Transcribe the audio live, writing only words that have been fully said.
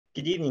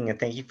Good evening, and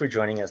thank you for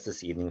joining us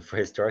this evening for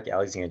Historic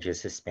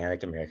Alexandria's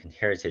Hispanic American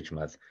Heritage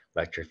Month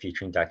lecture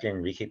featuring Dr.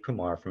 Enrique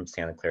Pumar from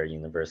Santa Clara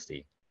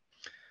University.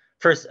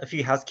 First, a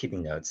few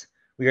housekeeping notes.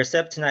 We are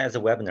set up tonight as a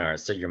webinar,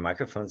 so your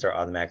microphones are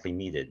automatically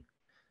muted.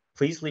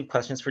 Please leave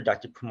questions for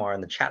Dr. Pumar in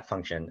the chat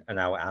function, and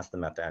I will ask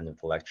them at the end of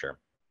the lecture.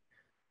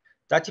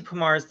 Dr.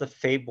 Pumar is the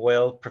Fay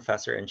Boyle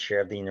Professor and Chair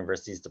of the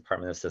university's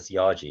Department of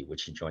Sociology,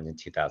 which he joined in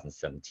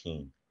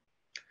 2017.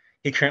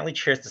 He currently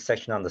chairs the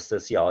section on the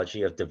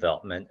sociology of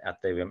development at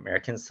the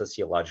American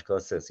Sociological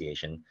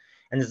Association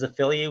and is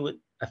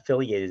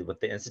affiliated with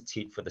the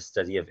Institute for the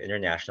Study of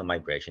International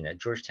Migration at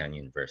Georgetown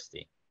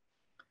University.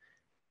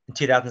 In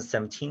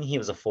 2017, he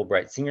was a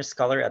Fulbright Senior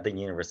Scholar at the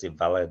University of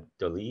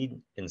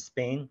Valladolid in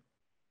Spain.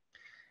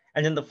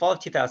 And in the fall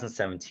of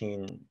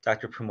 2017,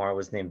 Dr. Pumar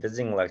was named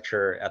visiting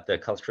lecturer at the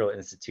Cultural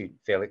Institute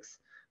Felix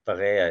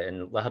Varela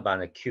in La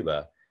Habana,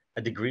 Cuba,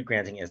 a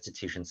degree-granting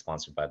institution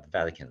sponsored by the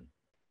Vatican.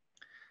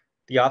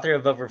 The author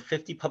of over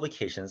 50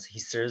 publications, he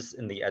serves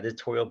in the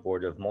editorial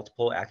board of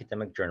multiple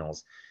academic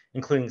journals,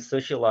 including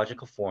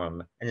Sociological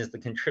Forum, and is the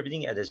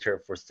contributing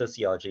editor for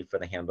Sociology for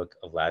the Handbook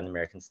of Latin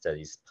American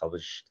Studies,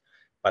 published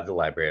by the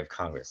Library of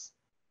Congress.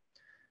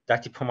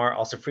 Dr. Pumar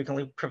also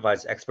frequently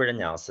provides expert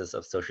analysis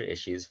of social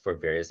issues for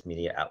various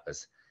media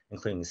outlets,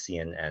 including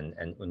CNN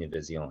and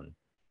Univision.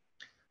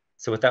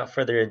 So without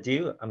further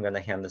ado, I'm going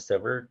to hand this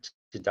over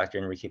to Dr.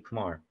 Enrique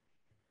Pumar.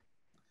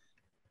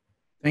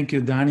 Thank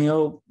you,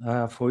 Daniel,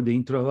 for the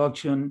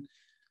introduction.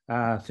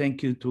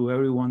 Thank you to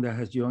everyone that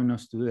has joined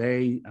us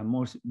today. And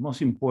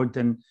most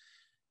important,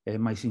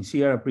 my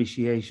sincere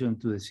appreciation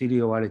to the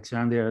City of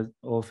Alexandria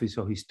Office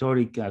of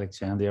Historic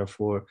Alexandria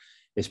for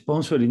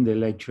sponsoring the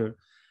lecture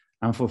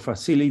and for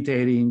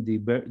facilitating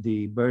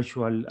the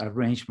virtual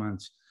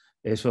arrangements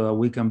so that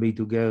we can be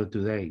together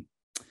today.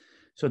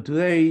 So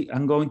today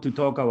I'm going to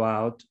talk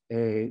about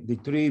the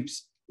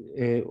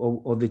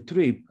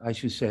trip, I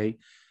should say,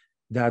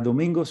 that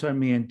Domingo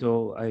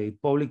Sarmiento, a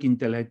public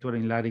intellectual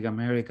in Latin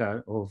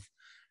America of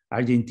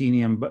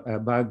Argentinian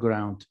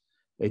background,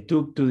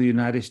 took to the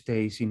United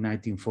States in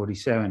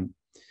 1947.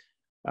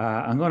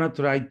 I'm going to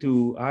try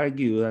to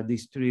argue that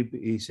this trip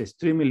is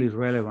extremely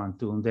relevant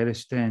to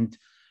understand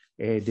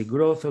the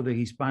growth of the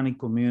Hispanic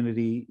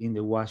community in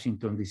the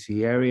Washington,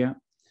 D.C. area,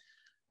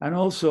 and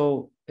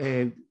also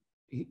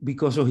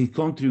because of his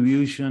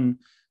contribution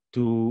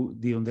to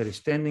the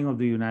understanding of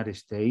the United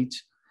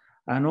States,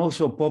 and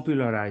also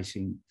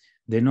popularizing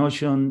the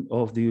notion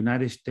of the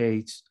United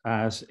States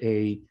as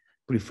a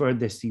preferred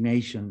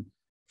destination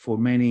for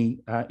many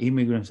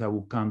immigrants that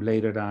will come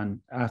later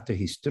on after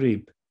his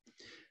trip.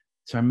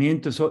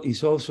 Sarmiento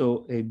is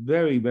also a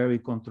very, very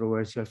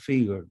controversial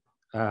figure,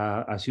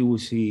 as you will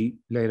see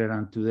later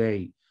on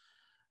today.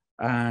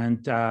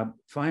 And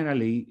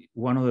finally,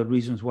 one of the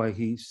reasons why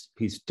his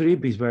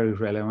trip is very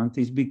relevant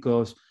is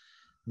because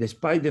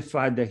despite the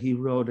fact that he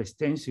wrote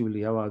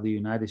extensively about the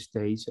United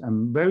States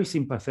and very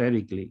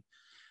sympathetically,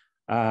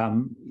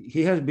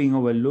 he has been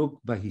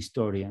overlooked by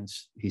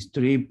historians. His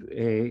trip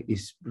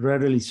is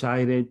rarely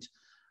cited,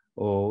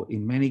 or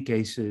in many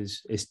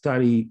cases,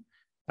 studied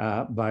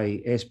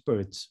by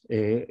experts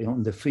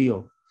on the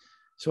field.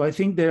 So I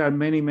think there are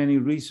many, many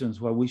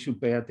reasons why we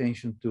should pay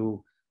attention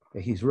to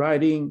his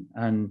writing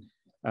and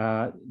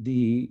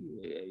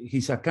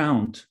his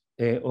account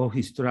of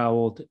his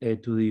travel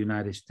to the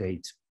United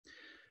States.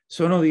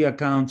 Some of the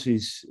accounts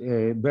is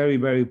very,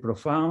 very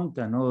profound,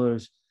 and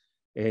others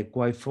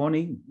quite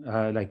funny.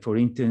 Like for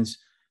instance,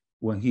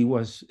 when he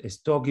was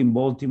stuck in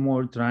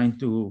Baltimore trying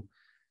to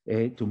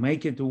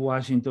make it to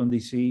Washington,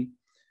 D.C.,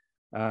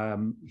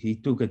 he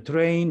took a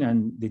train,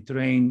 and the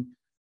train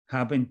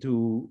happened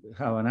to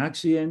have an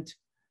accident,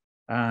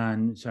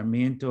 and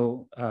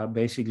Sarmiento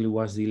basically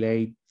was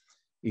delayed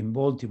in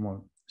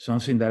Baltimore,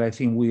 something that I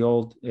think we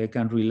all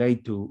can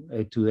relate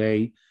to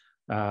today,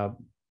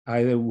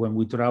 either when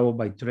we travel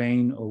by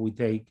train or we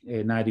take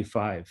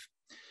 95.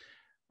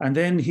 And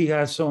then he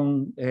has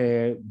some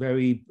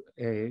very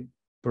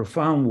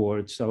profound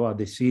words about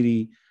the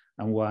city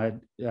and what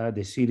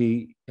the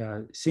city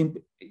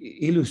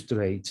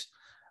illustrates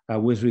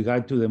with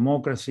regard to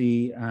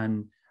democracy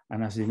and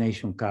as the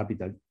nation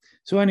capital.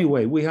 So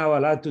anyway, we have a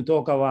lot to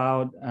talk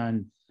about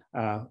and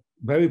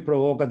very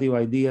provocative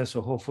ideas.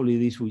 So hopefully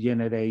this will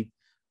generate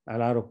a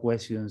lot of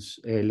questions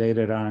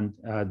later on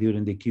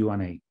during the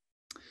Q&A.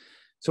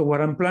 So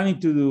what I'm planning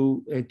to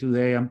do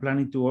today, I'm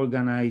planning to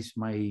organize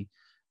my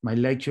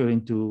lecture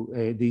into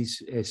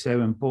these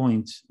 7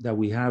 points that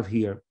we have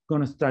here. I'm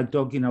going to start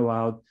talking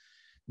about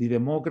the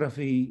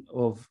demography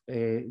of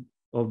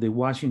the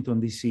Washington,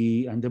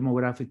 D.C. and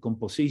demographic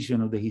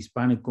composition of the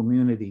Hispanic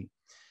community.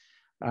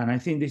 And I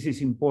think this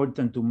is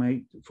important to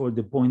make for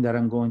the point that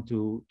I'm going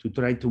to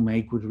try to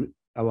make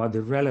about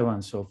the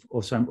relevance of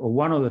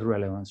one of the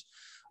relevance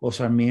of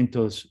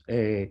Sarmiento's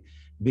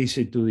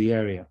visit to the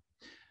area.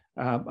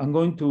 I'm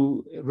going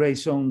to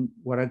raise some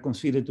what I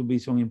consider to be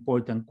some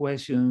important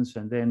questions,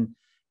 and then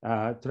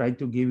try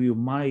to give you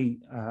my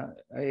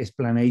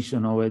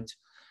explanation of it.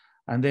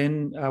 And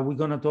then we're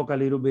going to talk a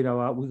little bit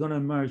about, we're going to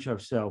immerse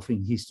ourselves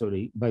in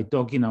history by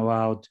talking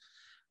about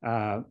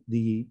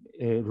the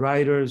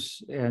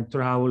writers and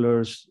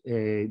travelers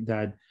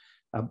that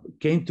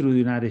came through the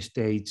United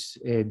States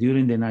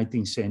during the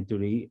 19th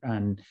century,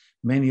 and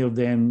many of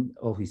them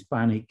of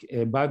Hispanic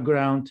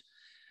background.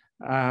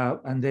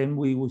 And then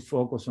we would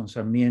focus on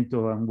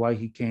Sarmiento and why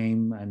he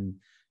came, and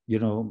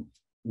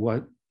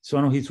what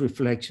some of his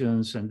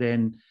reflections, and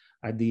then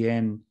at the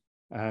end,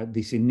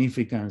 the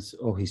significance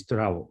of his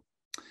travel.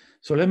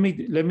 So let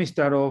me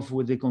start off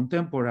with the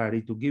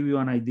contemporary to give you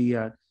an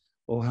idea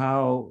of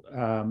how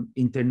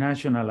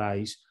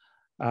internationalized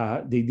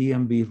the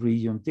DMV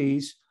region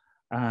is,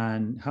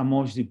 and how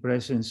much the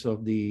presence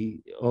of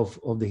the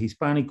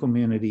Hispanic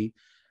community,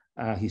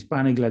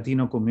 Hispanic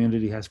Latino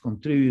community, has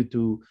contributed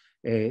to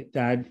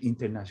that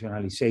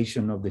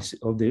internationalization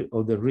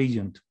of the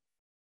region.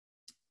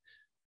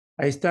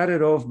 I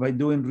started off by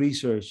doing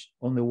research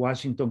on the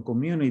Washington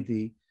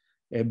community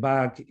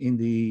back in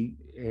the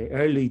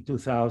early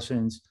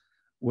 2000s,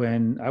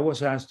 when I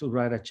was asked to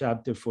write a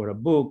chapter for a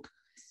book,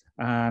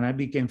 and I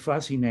became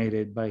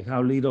fascinated by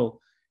how little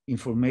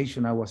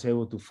information I was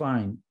able to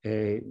find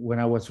when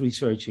I was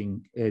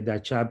researching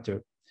that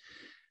chapter.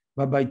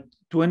 But by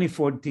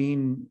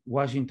 2014,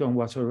 Washington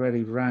was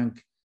already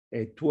ranked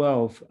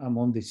 12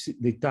 among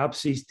the top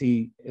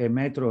 60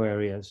 metro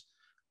areas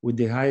with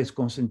the highest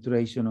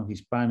concentration of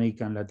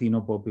Hispanic and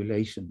Latino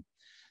population.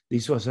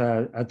 This was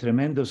a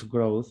tremendous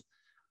growth.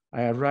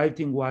 I arrived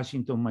in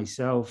Washington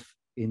myself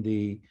in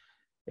the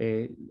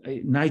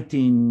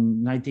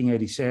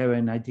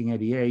 1987,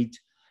 1988.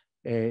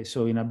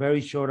 So in a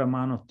very short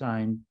amount of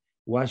time,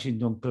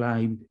 Washington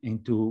climbed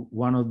into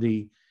one of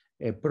the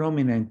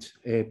prominent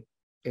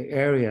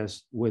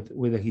areas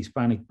with a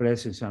Hispanic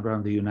presence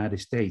around the United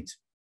States.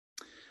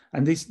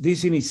 And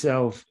this in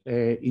itself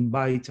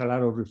invites a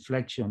lot of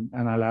reflection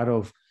and a lot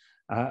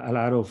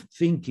of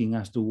thinking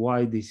as to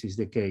why this is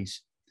the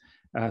case.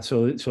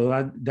 So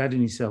that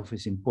in itself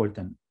is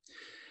important.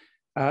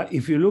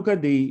 If you look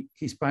at the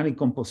Hispanic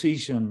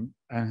composition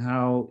and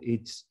how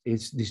it's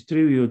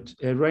distributed,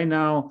 right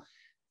now,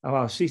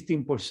 about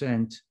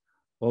 16%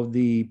 of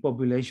the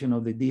population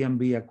of the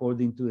DMV,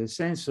 according to the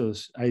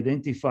census,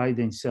 identify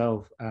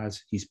themselves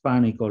as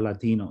Hispanic or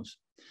Latinos.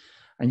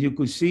 And you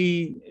could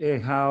see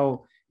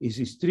how it's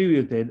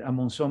distributed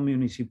among some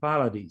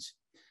municipalities.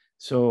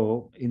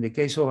 So in the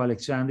case of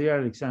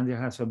Alexandria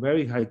has a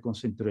very high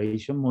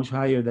concentration, much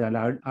higher than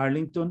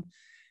Arlington.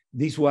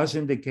 This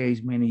wasn't the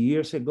case many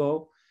years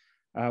ago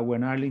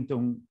when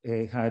Arlington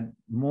had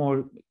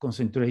more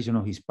concentration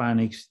of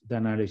Hispanics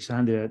than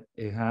Alexandria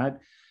had.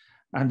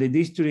 And the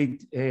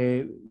district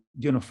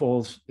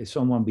falls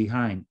somewhat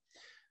behind.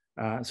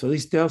 So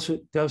this tells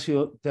us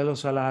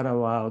a lot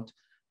about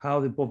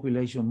how the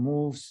population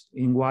moves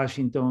in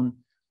Washington,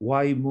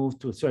 why it moves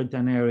to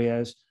certain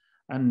areas.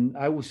 And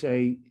I would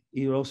say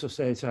it also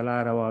says a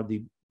lot about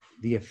the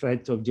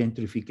effect of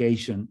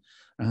gentrification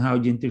and how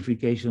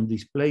gentrification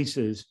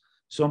displaces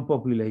some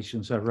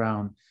populations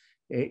around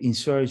in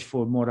search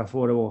for more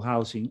affordable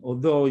housing,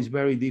 although it's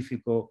very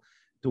difficult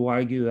to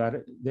argue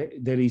that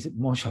there is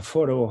much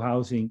affordable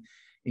housing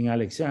in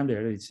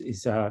Alexandria.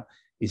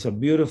 It's a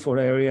beautiful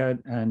area,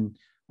 and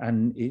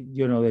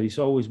there is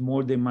always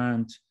more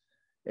demand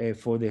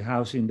for the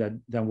housing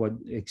than what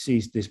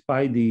exists,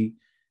 despite the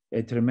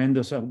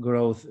tremendous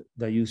growth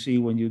that you see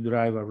when you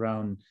drive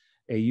around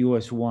a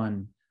US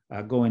 1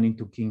 going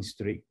into King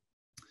Street.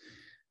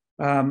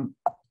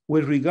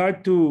 With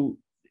regard to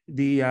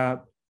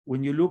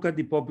when you look at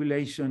the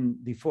population,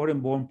 the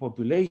foreign-born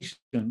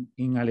population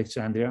in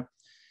Alexandria,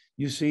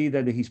 you see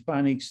that the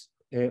Hispanics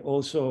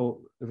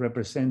also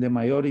represent the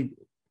majority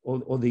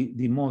or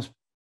the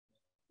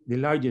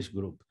largest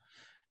group,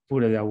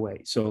 put it that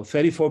way. So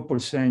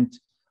 34%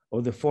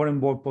 of the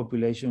foreign-born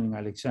population in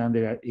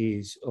Alexandria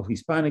is of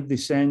Hispanic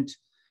descent,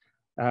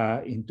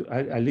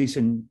 at least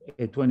in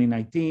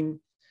 2019.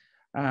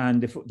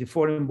 And the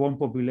foreign-born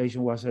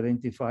population was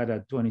identified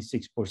at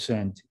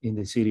 26% in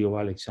the city of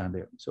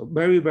Alexandria. So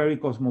very, very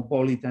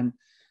cosmopolitan,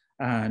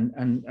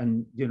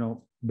 and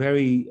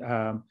very,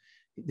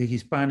 the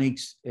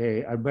Hispanics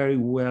are very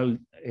well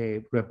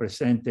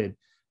represented,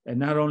 and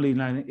not only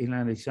in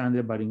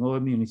Alexandria, but in other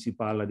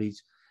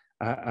municipalities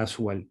as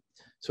well.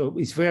 So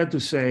it's fair to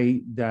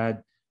say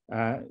that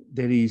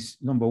there is,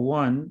 number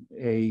one,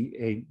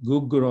 a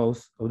good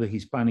growth of the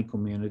Hispanic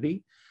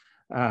community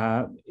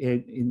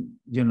in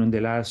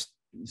the last,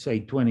 say,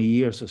 20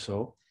 years or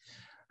so.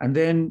 And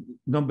then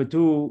number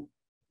two,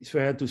 it's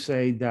fair to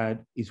say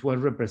that it's well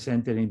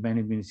represented in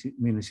many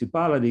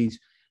municipalities,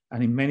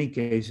 and in many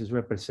cases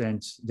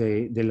represents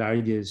the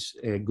largest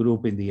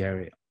group in the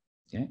area.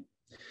 Okay?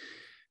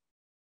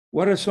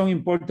 What are some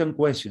important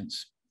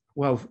questions?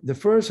 Well, the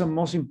first and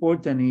most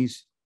important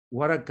is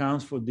what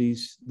accounts for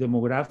this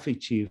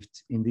demographic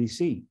shift in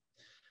DC?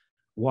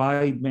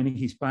 Why many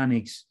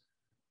Hispanics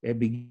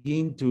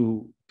begin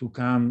to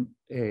come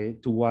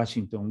to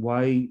Washington,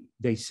 why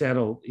they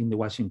settle in the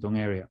Washington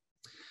area.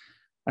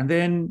 And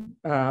then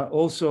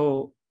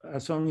also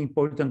some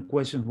important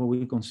questions when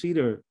we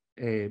consider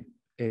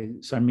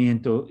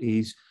Sarmiento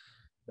is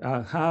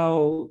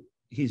how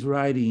his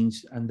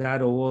writings and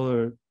that of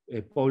other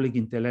public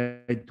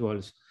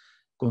intellectuals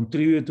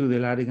contribute to the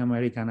Latin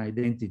American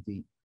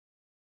identity.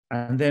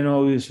 And then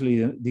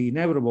obviously the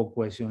inevitable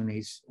question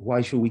is,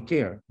 why should we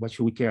care? What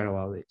should we care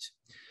about this?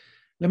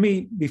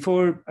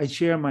 Before I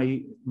share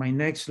my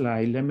next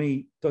slide, let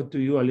me talk to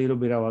you a little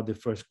bit about the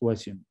first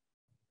question.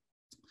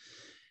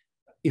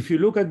 If you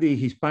look at the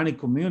Hispanic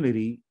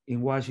community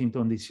in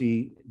Washington,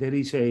 D.C., there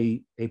is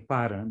a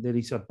pattern. There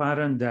is a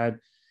pattern that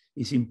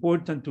is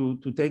important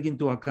to take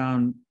into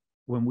account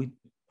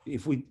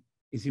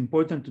it's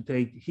important to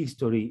take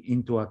history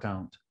into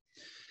account.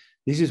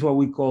 This is what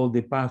we call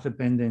the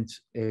path-dependent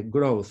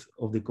growth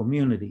of the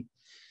community.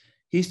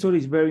 History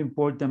is very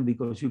important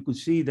because you could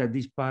see that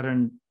this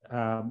pattern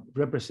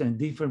represents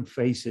different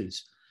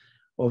phases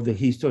of the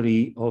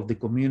history of the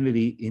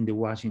community in the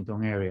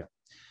Washington area.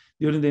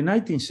 During the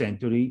 19th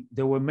century,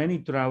 there were many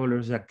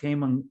travelers that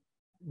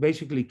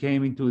basically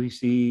came into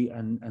DC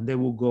and they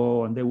would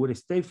go and they would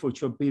stay for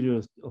short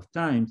periods of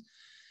time.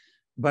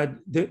 But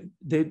there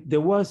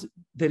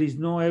is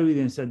no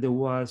evidence that there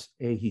was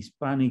a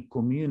Hispanic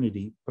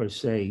community per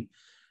se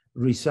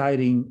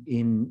residing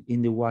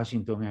in the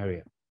Washington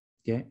area.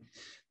 Okay,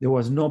 there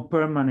was no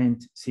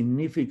permanent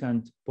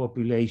significant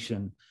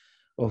population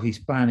of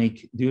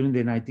Hispanic during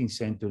the 19th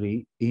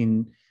century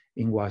in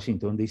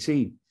Washington,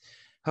 D.C.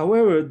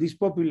 However, this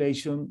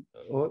population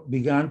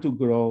began to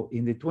grow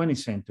in the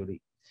 20th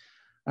century.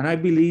 And I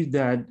believe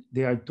that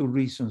there are two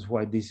reasons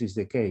why this is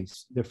the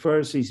case. The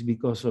first is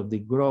because of the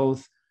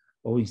growth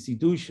of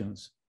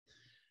institutions.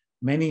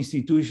 Many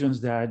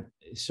institutions that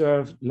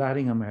serve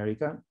Latin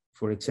America,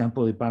 for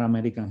example, the Pan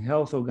American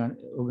Health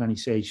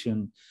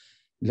Organization,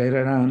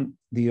 later on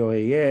the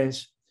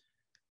OAS,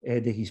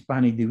 the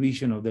Hispanic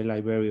Division of the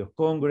Library of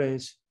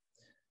Congress,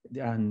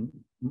 and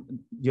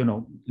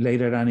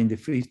later on in the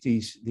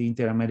 50s, the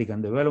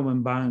Inter-American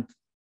Development Bank,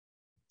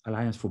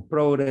 Alliance for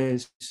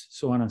Progress,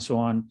 so on and so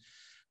on,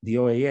 the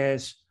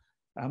OAS.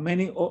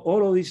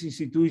 All of these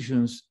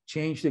institutions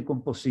changed the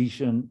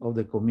composition of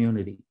the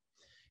community.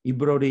 It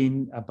brought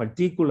in a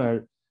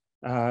particular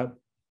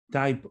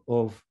type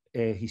of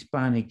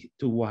Hispanic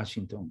to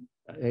Washington,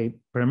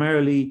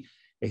 primarily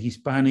a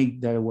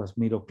Hispanic that was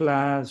middle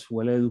class,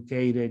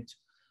 well-educated,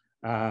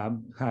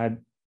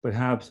 had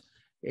perhaps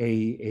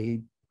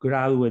a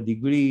graduate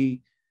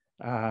degree,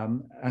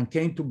 and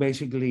came to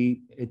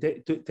basically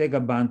take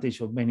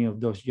advantage of many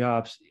of those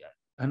jobs,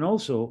 and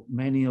also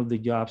many of the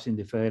jobs in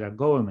the federal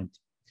government.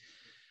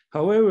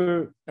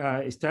 However,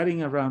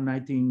 starting around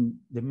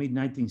the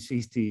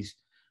mid-1960s,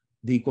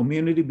 the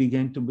community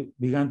began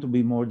to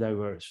be more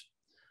diverse.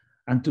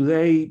 And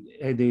today,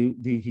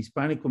 the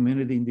Hispanic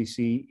community in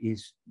DC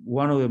is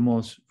one of the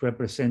most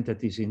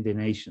representatives in the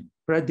nation.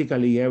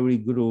 Practically every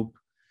group,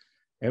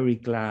 every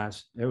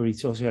class, every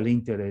social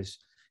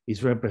interest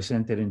is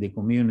represented in the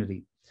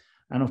community.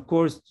 And of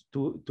course,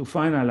 to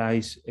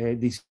finalize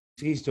this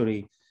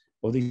history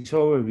or this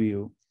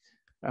overview,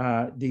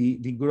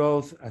 the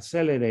growth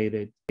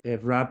accelerated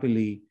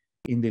rapidly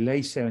in the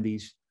late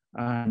 70s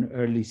and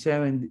early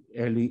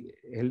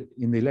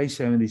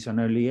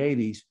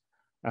 80s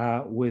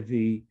with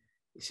the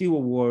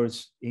civil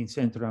wars in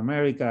Central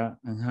America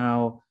and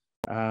how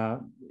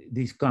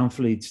these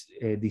conflicts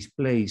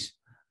displaced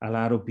a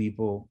lot of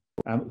people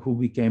who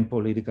became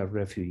political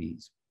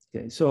refugees.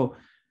 Okay, so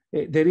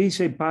there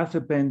is a path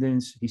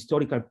dependence,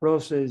 historical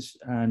process,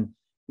 and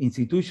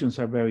institutions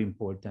are very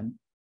important.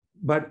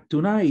 But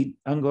tonight,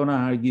 I'm going to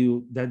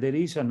argue that there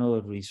is another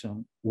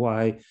reason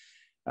why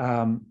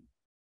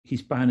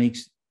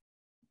Hispanics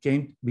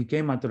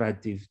became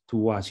attractive to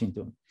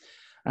Washington.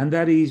 And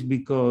that is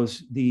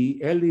because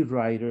the early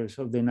writers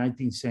of the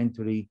 19th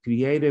century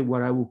created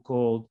what I would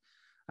call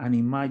an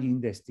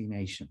imagined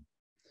destination,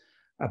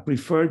 a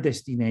preferred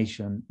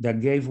destination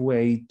that gave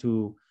way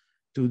to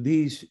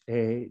this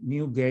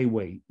new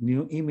gateway,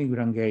 new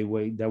immigrant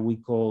gateway that we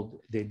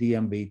call the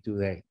DMV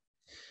today.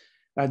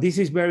 This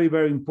is very,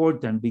 very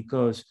important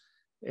because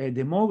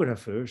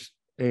demographers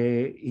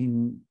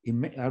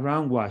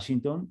around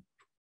Washington,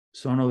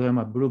 some of them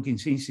at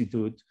Brookings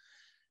Institute,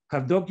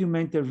 have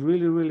documented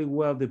really, really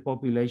well the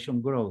population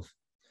growth.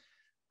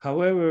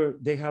 However,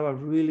 they have a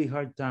really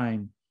hard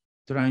time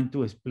trying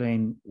to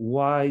explain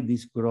why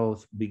this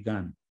growth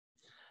began.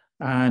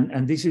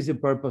 And this is the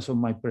purpose of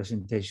my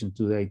presentation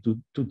today,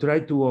 to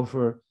try to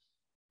offer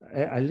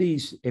at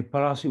least a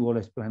plausible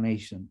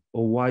explanation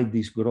of why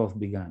this growth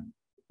began.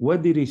 Where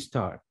did it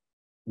start?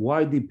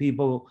 Why did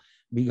people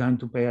begin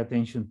to pay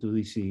attention to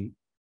DC,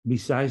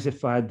 besides the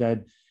fact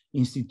that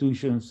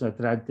institutions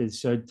attracted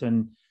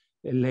certain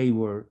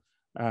labor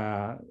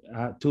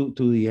to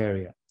the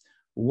area?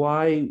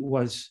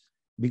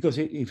 Because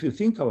if you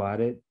think about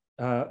it,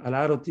 a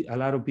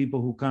lot of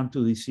people who come to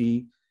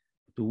DC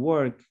to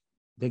work,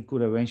 they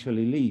could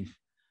eventually leave.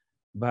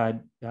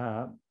 But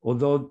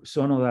although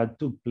some of that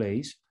took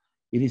place,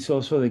 it is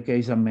also the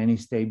case that many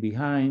stay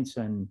behind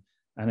and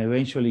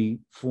eventually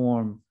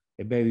form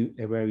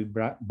very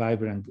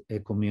vibrant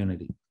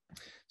community.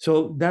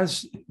 So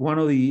that's one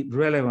of the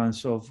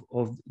relevance of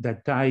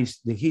that ties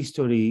the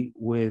history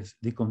with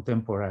the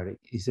contemporary,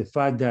 is the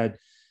fact that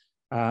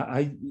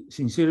I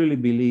sincerely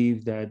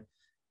believe that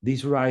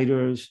these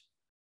writers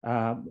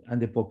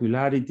and the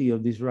popularity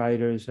of these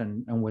writers,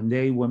 and when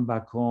they went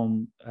back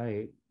home,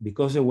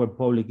 because they were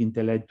public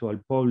intellectual,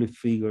 public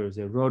figures,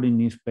 they wrote in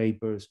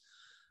newspapers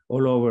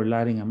all over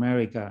Latin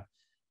America,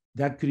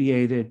 that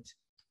created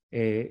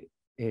a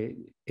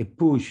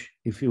push,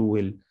 if you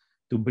will,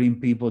 to bring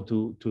people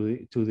to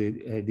the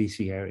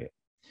DC area.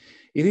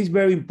 It is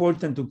very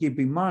important to keep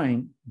in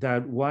mind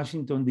that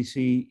Washington,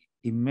 DC,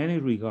 in many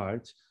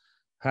regards,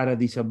 had a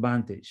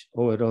disadvantage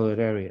over other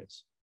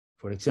areas.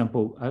 For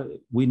example,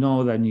 we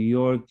know that New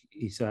York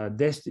is a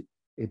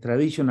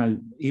traditional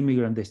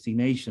immigrant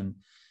destination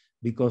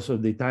because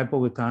of the type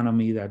of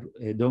economy that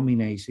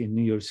dominates in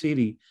New York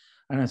City.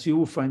 And as you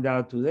will find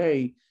out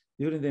today,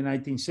 during the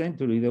 19th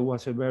century, there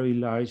was a very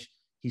large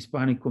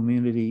Hispanic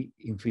community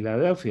in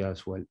Philadelphia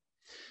as well.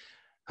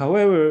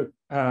 However,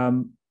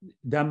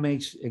 that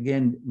makes,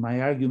 again,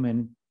 my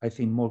argument, I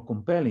think, more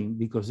compelling,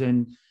 because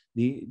then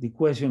the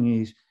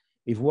question is,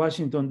 if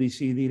Washington,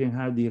 D.C. didn't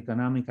have the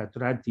economic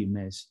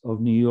attractiveness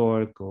of New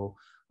York or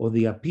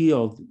the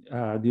appeal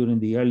during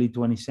the early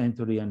 20th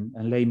century and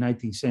late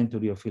 19th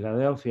century of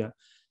Philadelphia,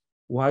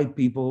 white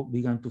people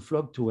began to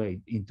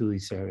fluctuate into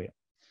this area.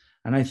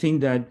 And I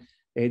think that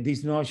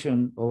this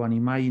notion of an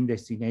imagined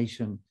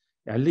destination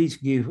at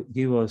least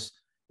give us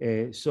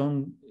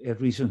some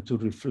reason to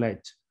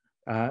reflect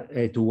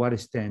to what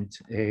extent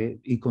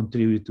it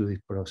contributed to this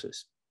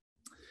process.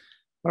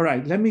 All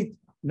right, let me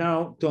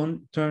now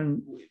turn,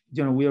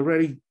 we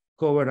already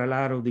covered a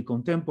lot of the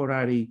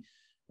contemporary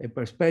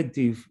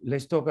perspective.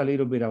 Let's talk a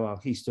little bit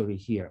about history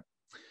here.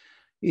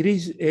 It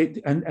is,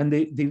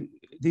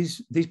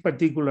 this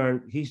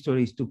particular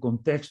history is to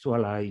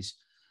contextualize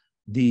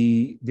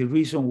the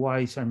reason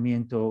why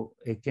Sarmiento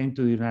came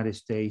to the United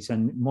States,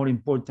 and more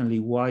importantly,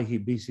 why he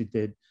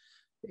visited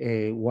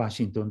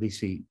Washington,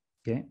 D.C.,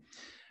 okay?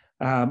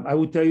 I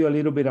will tell you a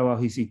little bit about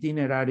his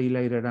itinerary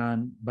later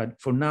on, but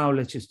for now,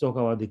 let's just talk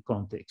about the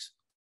context.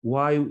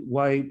 Why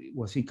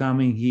was he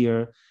coming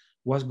here?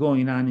 What's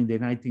going on in the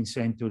 19th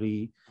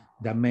century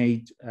that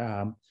made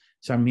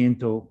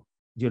Sarmiento,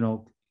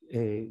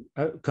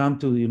 come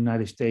to the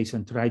United States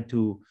and try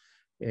to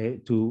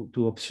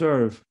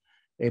observe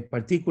a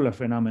particular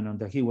phenomenon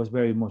that he was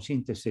very much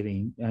interested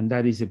in, and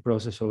that is the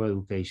process of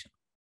education.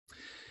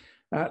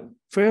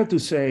 Fair to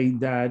say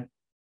that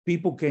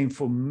people came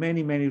for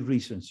many, many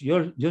reasons.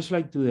 Just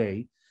like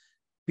today,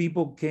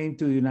 people came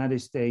to the United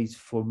States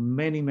for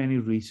many, many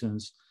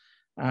reasons,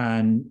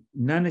 and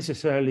not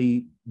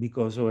necessarily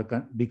because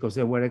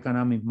they were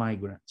economic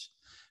migrants.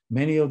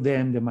 Many of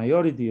them, the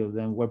majority of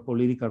them, were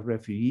political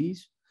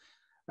refugees.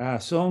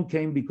 Some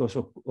came because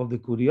of the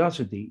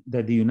curiosity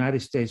that the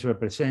United States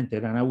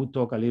represented, and I will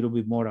talk a little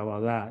bit more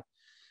about that.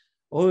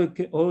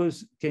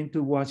 Others came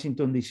to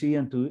Washington, D.C.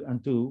 and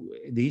to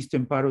the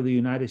eastern part of the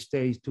United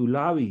States to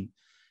lobby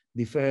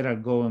the federal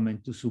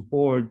government to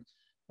support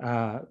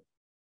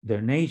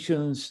their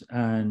nations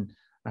and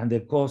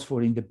their cause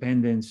for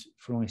independence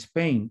from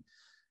Spain.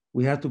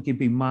 We have to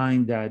keep in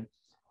mind that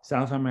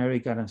South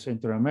America and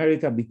Central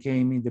America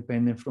became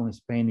independent from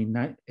Spain in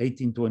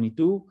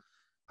 1822.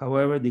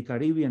 However, the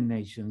Caribbean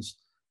nations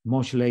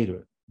much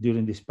later,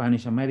 during the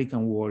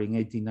Spanish-American War in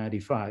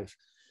 1895.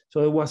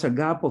 So there was a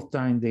gap of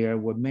time there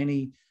where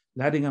many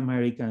Latin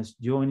Americans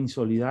joined in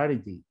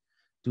solidarity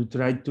to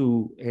try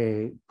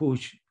to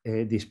push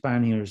the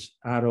Spaniards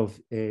out of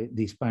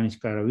the Spanish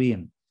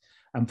Caribbean.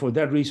 And for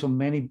that reason,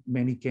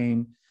 many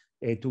came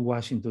to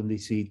Washington,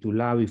 D.C. to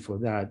lobby for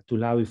that, to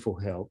lobby for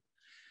help.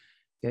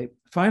 Okay.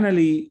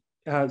 Finally,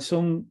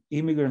 some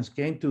immigrants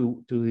came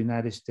to the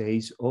United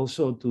States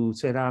also to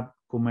set up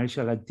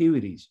commercial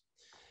activities.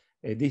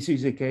 This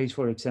is the case,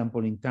 for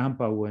example, in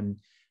Tampa when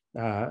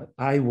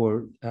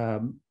Ivor,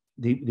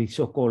 the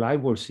so-called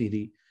Ivor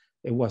City,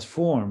 it was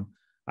formed.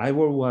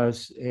 Ivor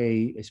was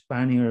a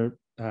Spaniard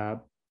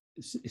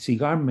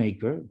cigar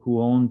maker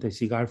who owned a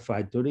cigar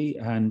factory,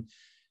 and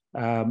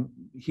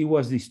he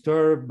was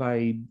disturbed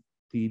by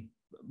the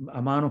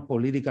amount of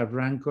political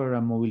rancor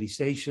and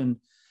mobilization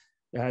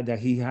that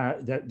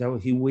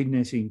he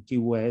witnessed in Key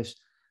West,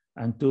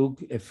 and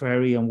took a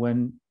ferry and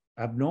went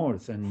up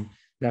north. And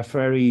that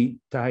ferry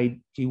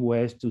tied Key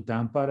West to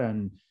Tampa,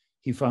 and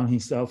he found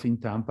himself in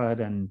Tampa,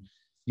 and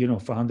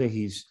founded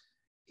his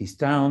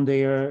town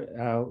there,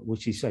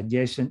 which is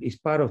adjacent. It's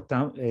part of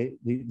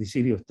the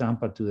city of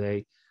Tampa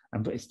today,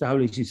 and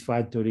established his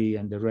factory,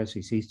 and the rest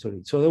is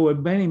history. So there were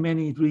many,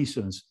 many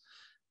reasons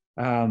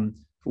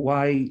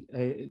why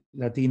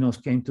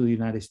Latinos came to the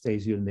United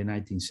States during the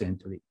 19th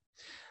century.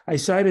 I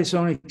cited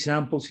some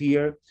examples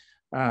here.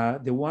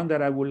 The one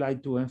that I would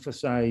like to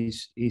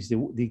emphasize is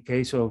the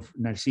case of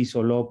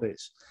Narciso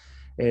Lopez.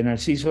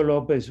 Narciso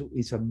Lopez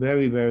is a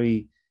very,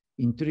 very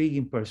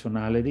intriguing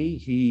personality.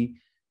 He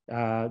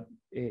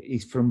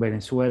is from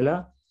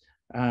Venezuela,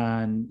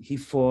 and he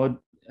fought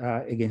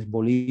against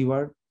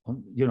Bolivar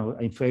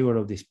in favor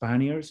of the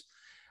Spaniards.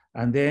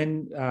 And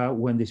then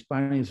when the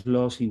Spaniards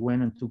lost, he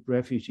went and took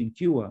refuge in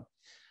Cuba.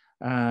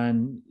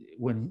 And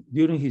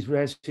during his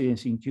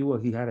residence in Cuba,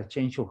 he had a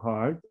change of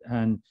heart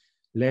and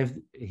left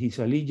his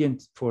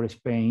allegiance for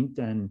Spain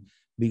and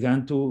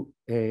began to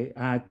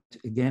act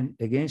again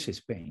against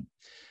Spain.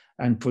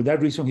 And for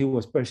that reason, he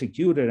was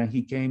persecuted, and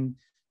he came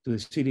to the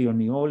city of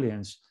New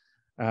Orleans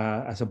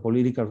as a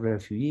political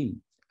refugee,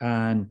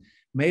 and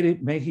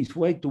made his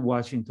way to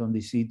Washington,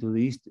 D.C., to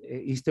the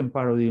eastern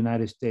part of the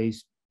United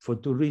States for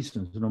two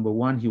reasons. Number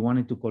one, he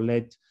wanted to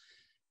collect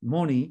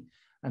money,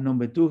 and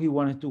number two, he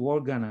wanted to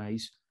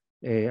organize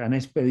an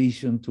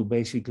expedition to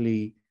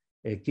basically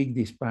kick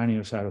the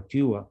Spaniards out of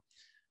Cuba.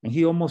 And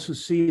he almost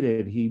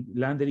succeeded. He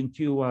landed in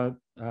Cuba,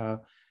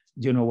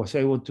 was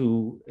able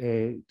to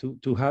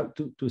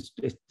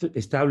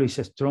establish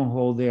a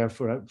stronghold there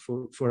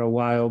for a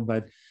while,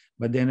 but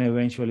then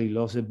eventually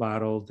lost the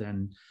battle,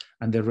 and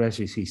the rest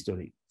is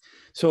history.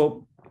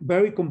 So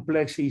very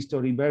complex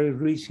history, very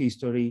rich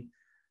history.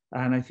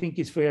 And I think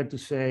it's fair to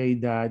say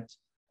that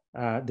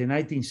the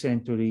 19th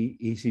century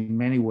is in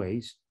many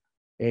ways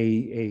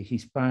a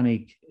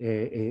Hispanic,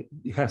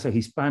 has a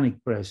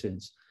Hispanic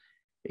presence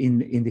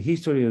in the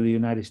history of the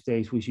United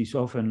States, which is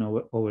often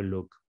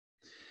overlooked.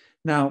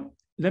 Now,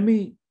 let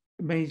me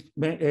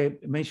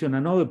mention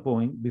another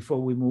point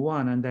before we move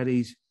on, and that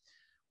is,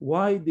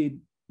 why did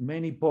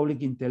many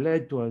public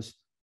intellectuals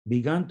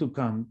began to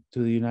come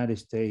to the United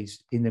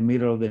States in the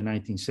middle of the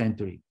 19th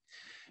century?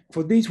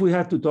 For this, we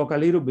have to talk a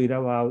little bit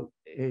about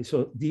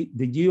the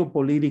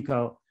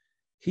geopolitical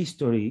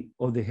history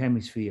of the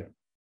hemisphere.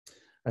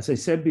 As I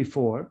said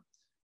before,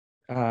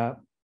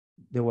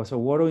 there was a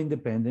war of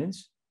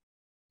independence.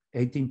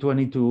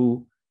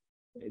 1822,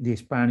 the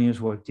Spaniards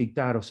were kicked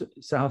out of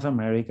South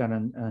America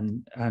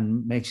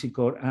and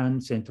Mexico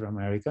and Central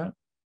America.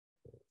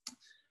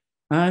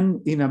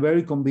 And in a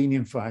very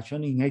convenient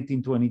fashion, in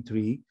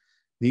 1823,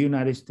 the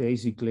United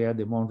States declared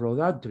the Monroe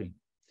Doctrine.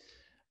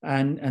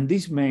 And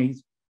this made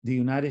the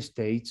United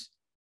States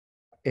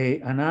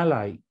an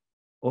ally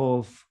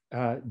of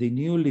the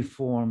newly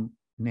formed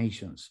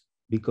nations,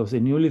 because the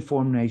newly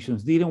formed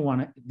nations didn't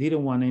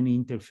want any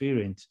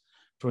interference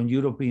from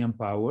European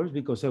powers,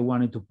 because they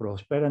wanted to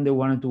prosper and they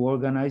wanted to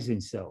organize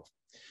themselves.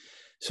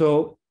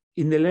 So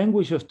in the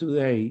language of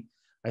today,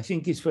 I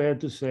think it's fair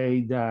to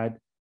say that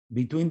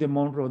between the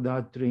Monroe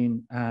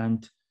Doctrine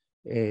and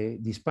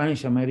the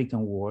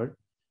Spanish-American War,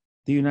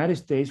 the United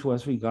States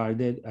was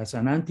regarded as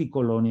an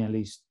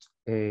anti-colonialist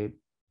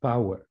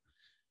power,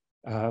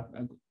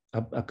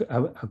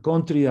 a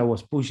country that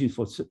was pushing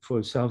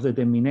for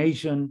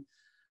self-determination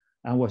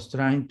and was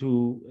trying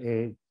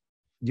to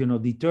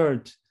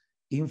deter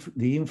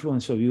the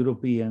influence of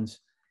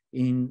Europeans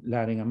in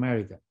Latin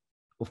America.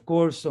 Of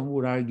course, some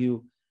would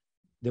argue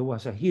there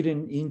was a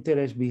hidden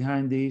interest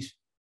behind this,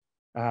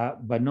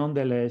 but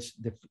nonetheless,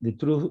 the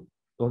truth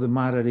of the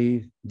matter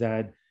is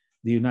that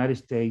the United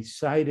States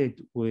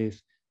sided with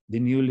the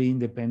newly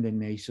independent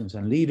nations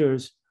and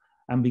leaders,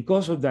 and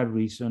because of that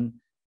reason,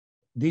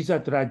 this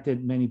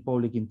attracted many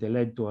public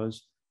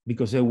intellectuals,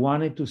 because they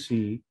wanted to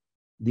see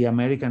the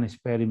American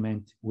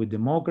experiment with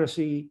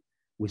democracy,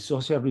 with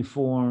social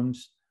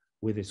reforms,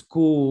 with the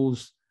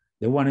schools.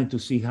 They wanted to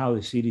see how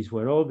the cities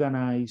were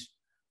organized.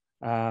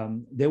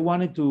 They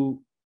wanted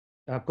to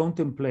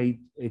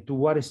contemplate to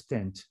what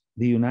extent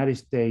the United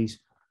States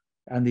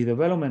and the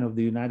development of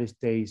the United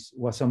States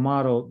was a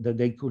model that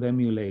they could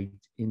emulate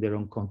in their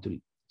own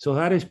country. So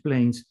that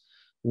explains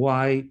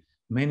why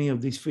many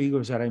of these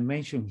figures that I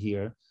mentioned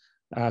here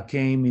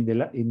came in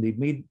the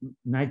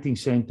mid-19th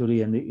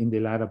century and in the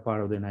latter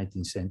part of the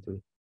 19th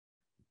century.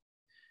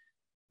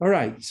 All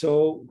right,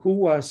 so who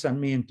was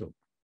Sarmiento?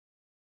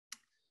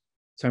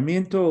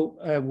 Sarmiento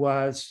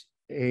was,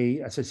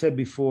 as I said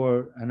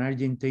before, an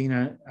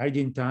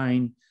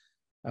Argentine,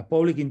 a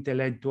public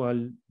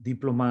intellectual,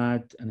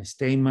 diplomat, and a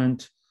statesman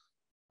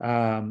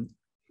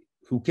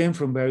who came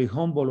from very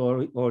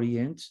humble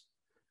origins.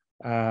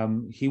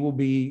 He will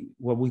be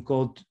what we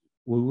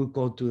would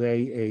call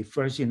today a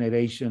first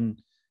generation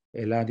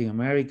Latin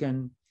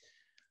American.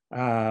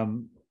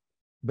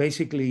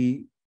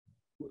 Basically,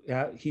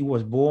 he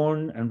was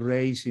born and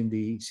raised in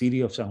the city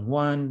of San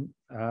Juan,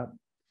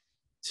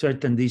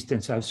 certain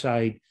distance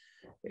outside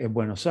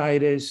Buenos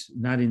Aires,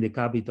 not in the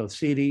capital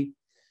city.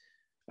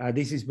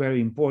 This is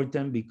very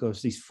important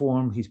because this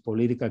formed his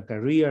political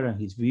career and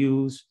his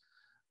views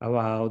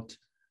about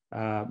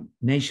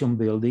nation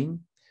building.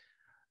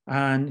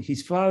 And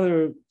his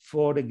father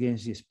fought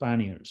against the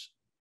Spaniards.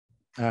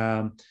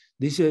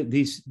 This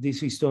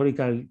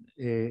historical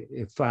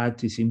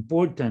fact is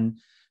important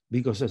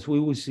because, as we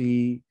will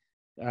see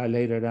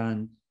later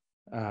on,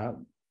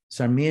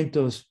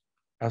 Sarmiento's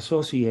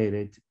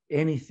associated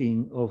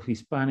anything of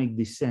Hispanic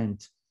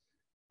descent,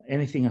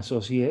 anything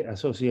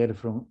associated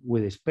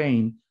with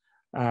Spain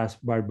as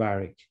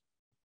barbaric.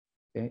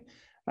 Okay?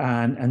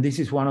 And this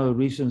is one of the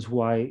reasons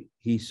why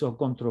he's so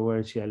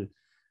controversial,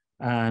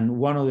 and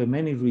one of the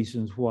many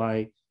reasons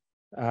why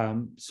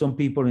some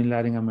people in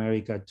Latin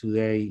America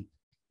today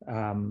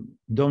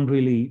don't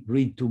really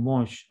read too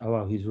much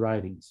about his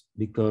writings,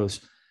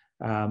 because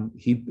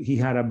he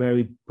had a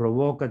very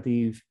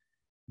provocative,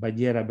 but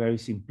yet a very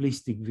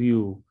simplistic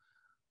view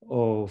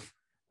of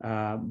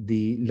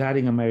the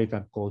Latin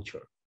American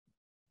culture.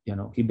 You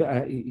know,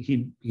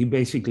 he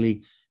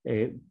basically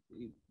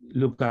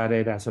looked at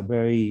it as a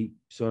very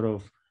sort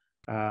of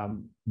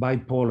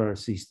bipolar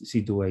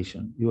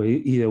situation. You're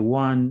either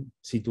one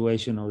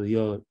situation or the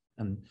other.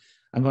 And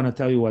I'm going to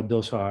tell you what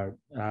those are.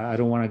 I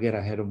don't want to get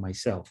ahead of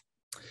myself.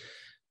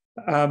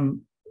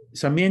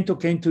 Sarmiento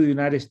came to the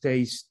United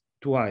States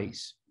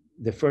twice.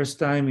 The first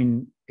time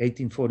in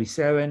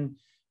 1847,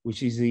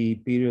 which is the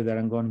period that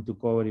I'm going to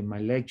cover in my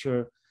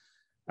lecture.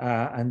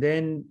 And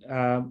then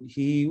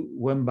he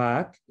went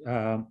back,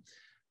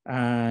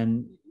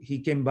 and he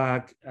came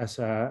back as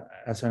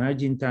an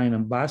Argentine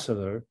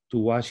ambassador to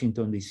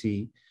Washington,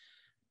 D.C.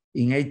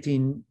 in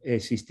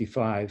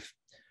 1865.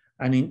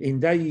 And in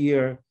that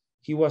year,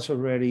 he was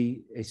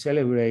already a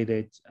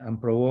celebrated and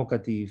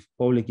provocative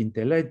public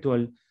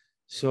intellectual.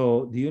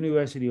 So the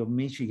University of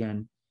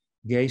Michigan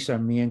gave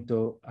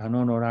Sarmiento an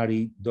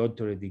honorary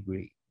doctorate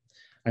degree.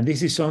 And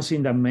this is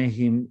something that made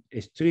him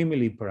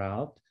extremely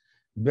proud,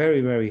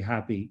 very, very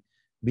happy,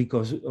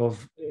 because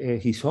of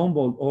his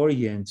humble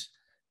origins.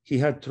 He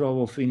had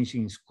trouble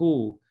finishing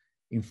school.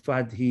 In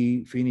fact,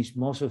 he finished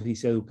most of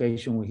his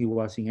education when he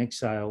was in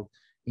exile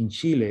in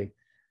Chile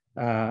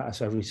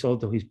as a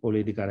result of his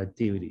political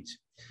activities.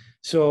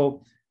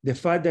 So the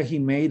fact that he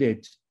made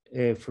it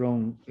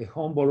from a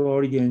humble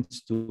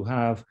origins to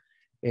have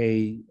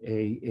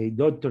a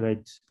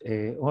doctorate,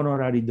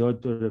 honorary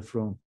doctorate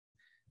from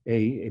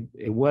a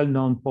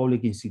well-known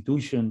public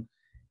institution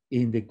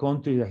in the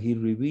country that he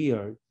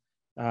revered,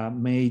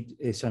 made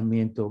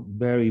Sarmiento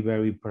very,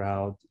 very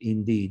proud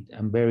indeed,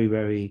 and very,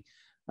 very,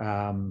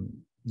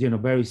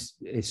 very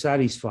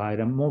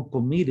satisfied and more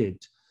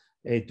committed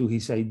to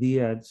his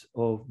ideas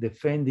of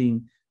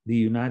defending the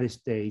United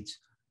States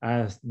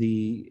as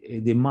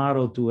the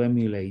model to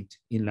emulate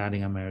in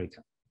Latin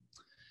America.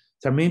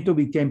 Sarmiento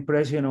became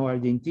president of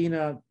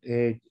Argentina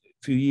a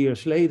few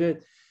years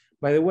later.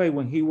 By the way,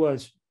 when he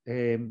was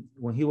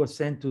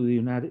sent to the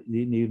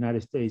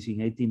United States in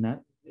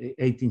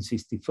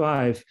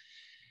 1865,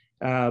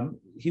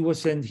 he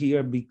was sent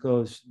here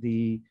because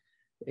the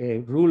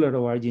ruler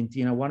of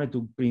Argentina wanted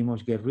to pretty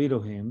much get rid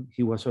of him.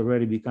 He was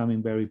already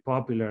becoming very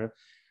popular.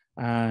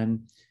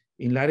 And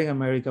in Latin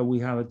America, we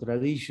have a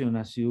tradition,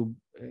 as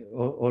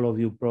all of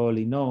you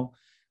probably know,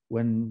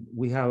 when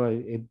we have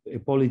a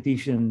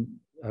politician,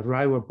 a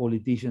rival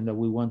politician that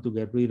we want to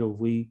get rid of,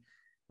 we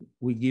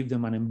give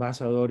them an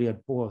ambassadorial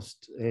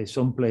post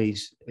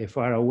someplace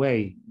far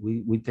away.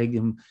 We take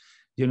them,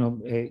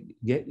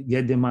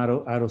 get them out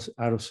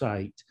of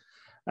sight.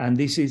 And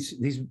this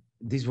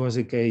was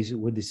the case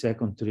with the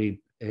second trip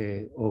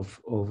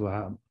of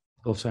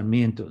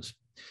Sarmiento's.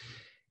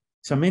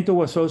 Sarmiento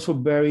was also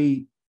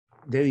very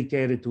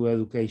dedicated to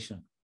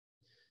education.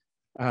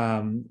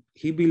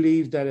 He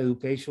believed that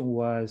education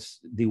was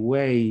the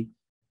way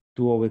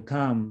to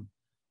overcome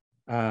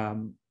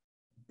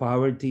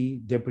poverty,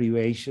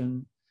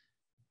 deprivation,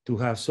 to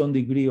have some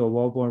degree of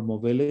upward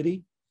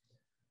mobility,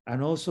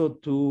 and also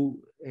to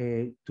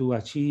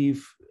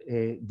achieve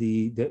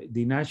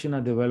the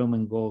national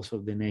development goals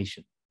of the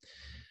nation.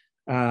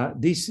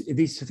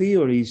 These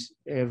theories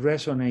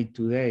resonate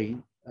today.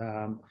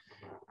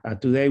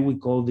 Today we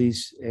call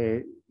this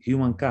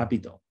human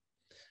capital.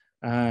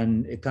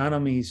 And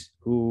economists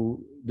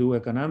who do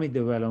economic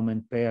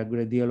development pay a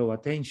great deal of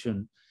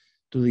attention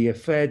to the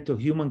effect of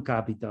human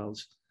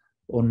capitals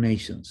on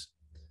nations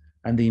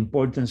and the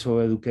importance of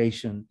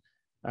education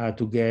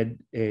to get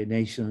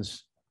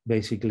nations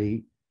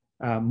basically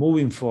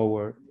moving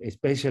forward,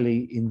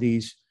 especially in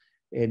this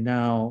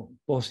now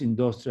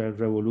post-industrial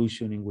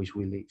revolution in which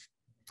we live.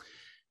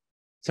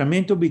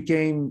 Sarmiento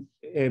became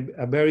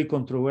a very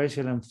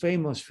controversial and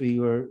famous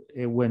figure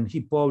when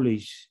he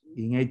published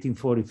in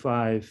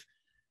 1845,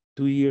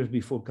 2 years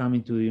before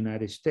coming to the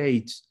United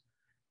States,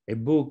 a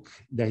book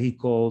that he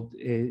called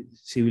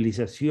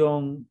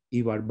Civilización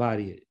y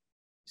Barbarie,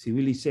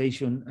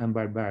 Civilization and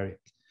Barbaric.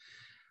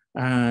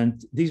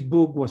 And this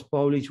book was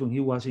published when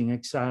he was in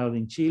exile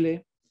in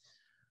Chile,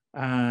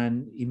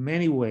 and in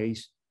many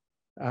ways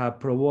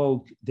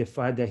provoked the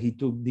fact that he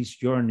took this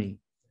journey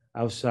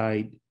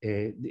outside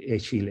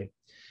Chile.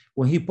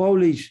 When he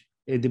published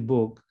the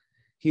book,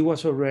 he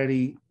was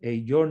already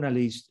a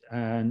journalist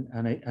and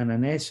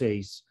an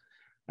essayist,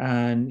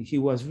 and he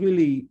was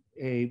really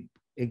a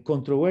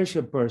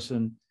controversial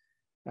person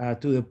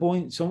to the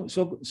point,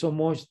 so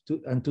much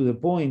to the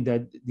point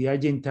that the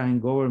Argentine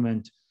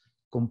government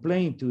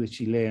complained to the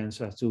Chileans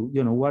as to,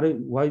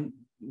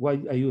 why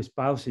are you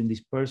espousing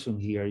this person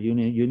here? You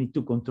need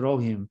to control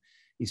him.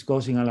 It's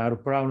causing a lot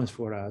of problems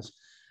for us.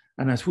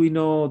 And as we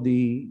know,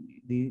 the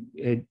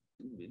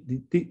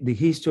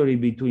history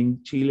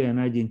between Chile and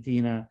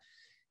Argentina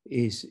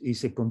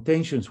is a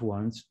contentious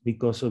one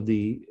because of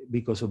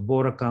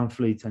border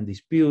conflicts and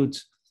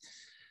disputes.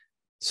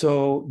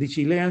 So the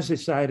Chileans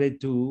decided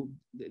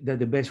that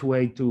the best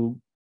way to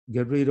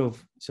get rid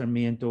of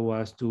Sarmiento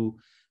was to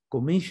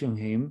commission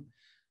him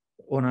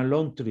on a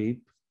long trip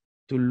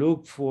to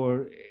look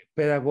for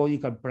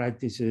pedagogical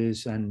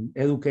practices and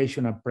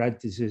educational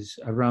practices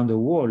around the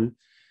world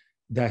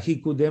that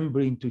he could then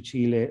bring to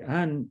Chile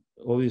and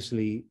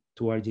obviously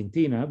to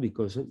Argentina,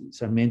 because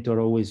Sarmiento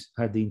always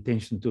had the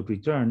intention to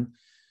return,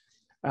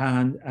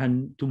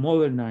 and to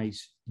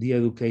modernize the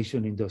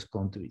education in those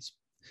countries.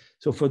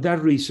 So for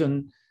that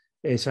reason,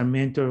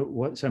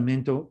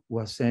 Sarmiento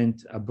was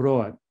sent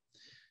abroad.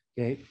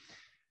 Okay,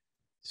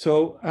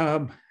 so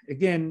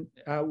again,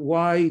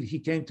 why he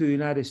came to the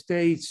United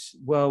States?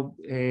 Well,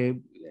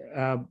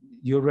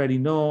 you already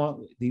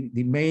know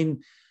the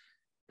main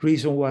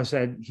reason was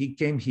that he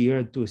came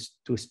here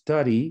to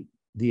study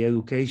the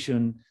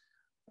education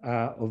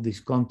of this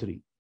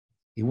country.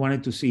 He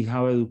wanted to see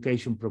how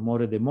education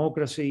promoted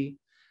democracy,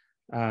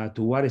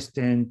 to what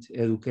extent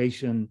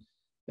education,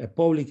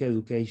 public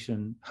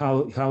education,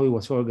 how it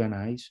was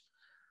organized,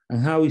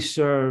 and how it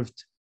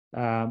served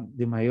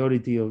the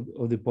majority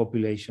of the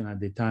population at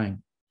the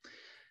time.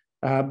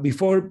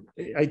 Before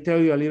I tell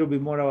you a little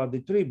bit more about the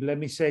trip, let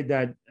me say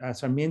that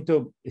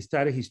Sarmiento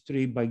started his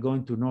trip by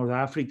going to North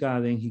Africa,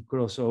 then he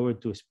crossed over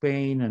to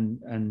Spain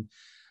and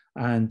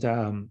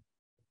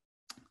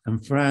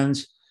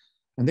France,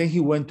 and then he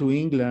went to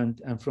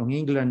England, and from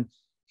England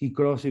he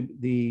crossed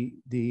the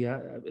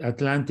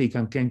Atlantic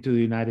and came to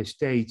the United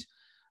States,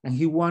 and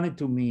he wanted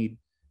to meet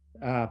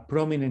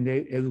prominent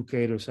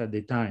educators at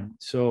the time.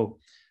 So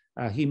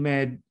he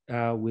met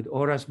with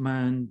Horace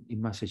Mann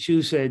in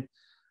Massachusetts,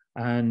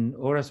 and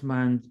Horace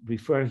Mann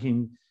referred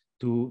him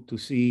to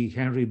see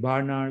Henry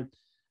Barnard,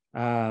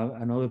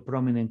 another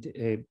prominent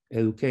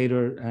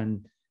educator,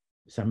 and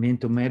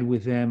Sarmiento met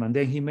with them. And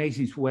then he made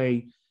his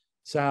way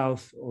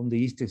south on the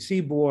Eastern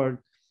Seaboard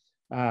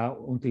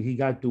until he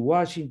got to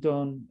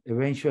Washington.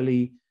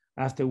 Eventually,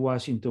 after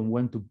Washington,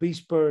 went to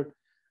Pittsburgh.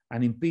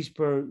 And in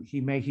Pittsburgh,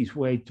 he made his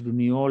way through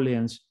New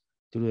Orleans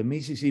to the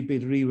Mississippi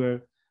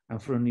River,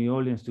 and from New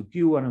Orleans to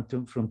Cuba,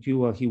 and from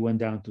Cuba, he went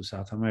down to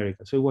South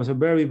America. So it was a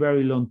very,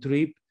 very long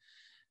trip,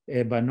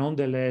 but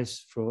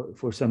nonetheless,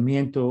 for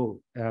Sarmiento,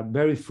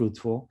 very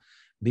fruitful,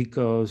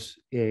 because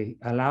it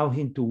allowed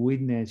him to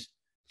witness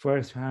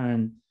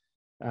firsthand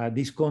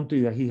this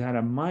country that he had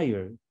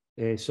admired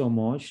so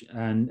much,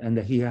 and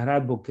that he had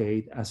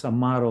advocated as a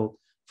model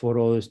for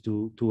others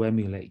to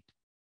emulate.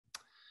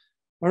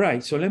 All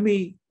right, so let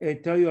me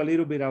tell you a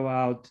little bit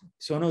about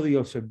some of the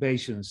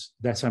observations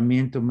that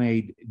Sarmiento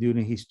made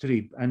during his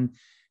trip. And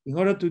in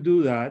order to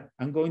do that,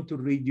 I'm going to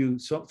read you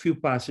some few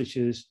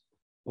passages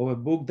of a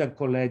book that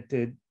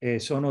collected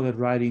some of the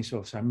writings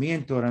of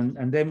Sarmiento,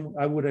 and then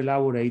I would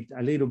elaborate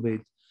a little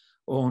bit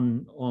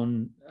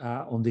on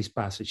these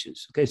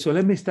passages. Okay, so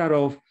let me start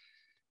off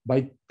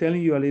by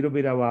telling you a little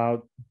bit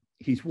about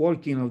his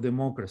working of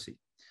democracy.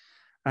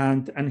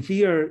 And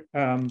here,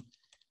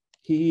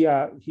 he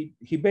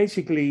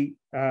basically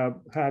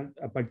had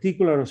a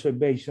particular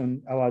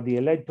observation about the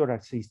electoral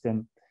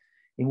system,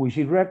 in which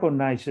he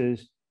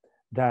recognizes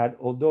that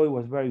although it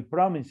was very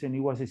promising, it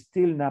was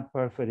still not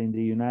perfect in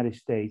the United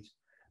States.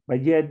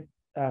 But yet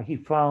he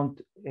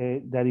found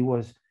that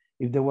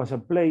if there was a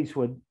place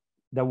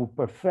that would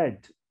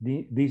perfect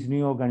this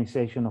new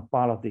organization of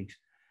politics,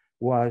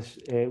 was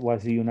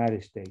the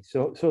United States.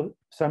 So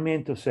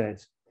Sarmiento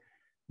says,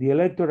 the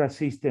electoral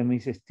system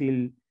is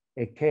still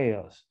a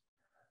chaos,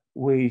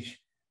 which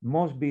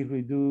must be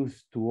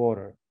reduced to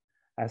order,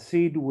 a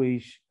seed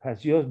which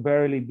has just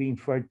barely been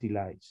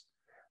fertilized,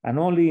 and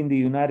only in the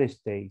United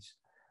States,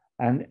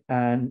 and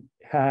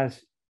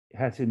has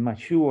it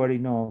matured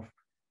enough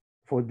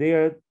for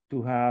there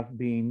to have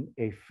been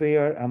a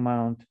fair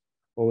amount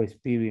of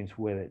experience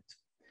with it.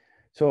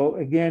 So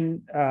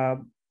again,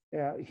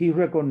 he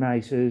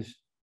recognizes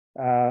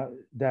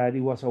that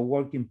it was a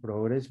work in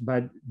progress,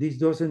 but this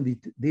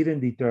didn't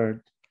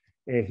deter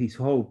his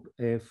hope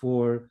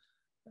to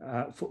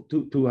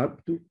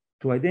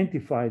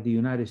identify the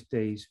United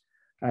States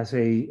as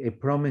a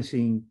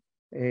promising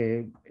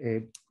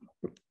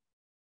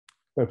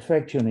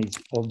perfectionist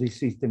of this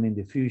system in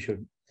the future.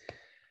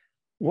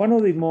 One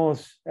of the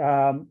most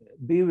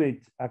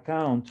vivid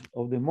accounts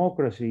of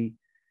democracy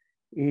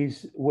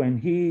is when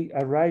he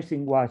arrived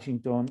in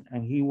Washington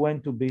and he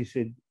went to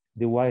visit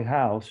the White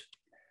House,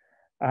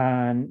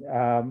 and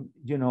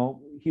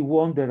he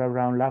wandered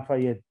around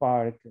Lafayette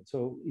Park.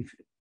 So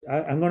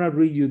I'm going to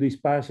read you this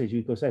passage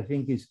because I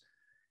think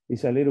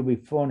it's a little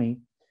bit funny,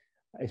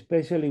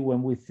 especially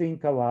when we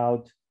think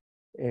about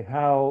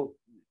how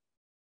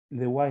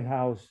the White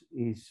House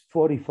is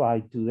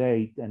fortified to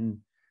date and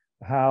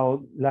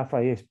how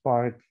Lafayette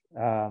Park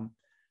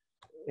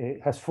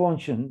has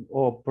functioned,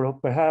 or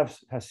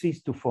perhaps has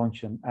ceased to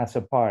function as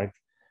a park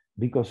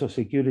because of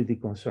security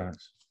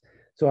concerns.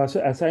 So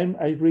as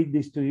I read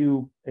this to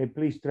you,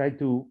 please try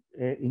to,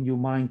 in your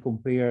mind,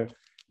 compare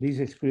this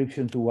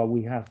description to what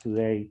we have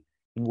today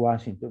in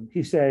Washington.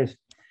 He says,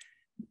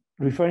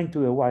 referring to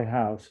the White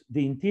House,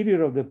 the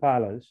interior of the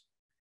palace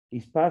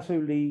is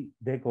passably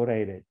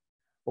decorated,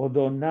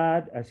 although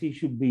not as it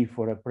should be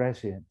for a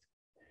president.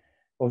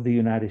 of the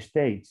United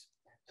States.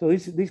 So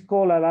this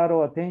called a lot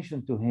of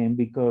attention to him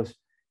because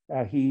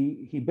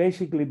he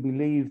basically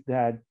believed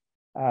that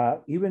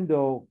even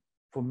though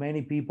for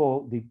many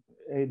people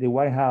the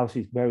White House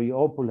is very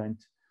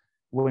opulent,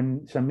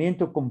 when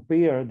Sarmiento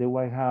compared the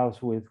White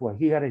House with what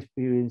he had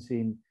experienced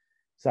in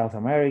South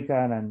America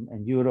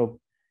and Europe,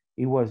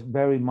 it was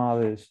very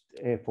modest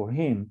for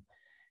him.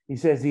 He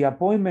says the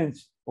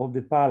appointments of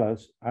the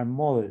palace are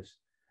modest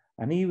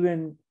and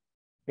even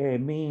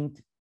mean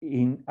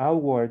in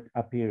outward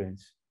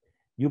appearance.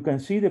 You can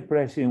see the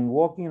president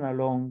walking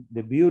along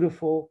the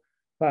beautiful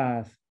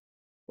path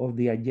of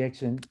the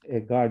adjacent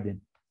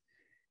garden.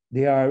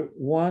 There are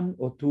one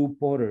or two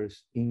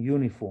porters in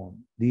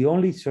uniform, the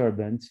only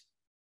servants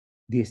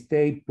the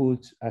state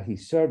puts at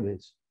his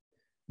service.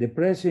 The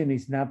president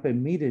is not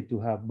permitted to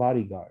have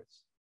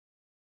bodyguards.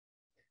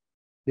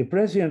 The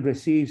president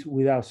receives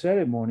without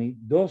ceremony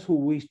those who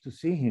wish to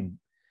see him,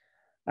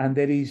 and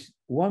there is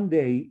one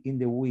day in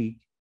the week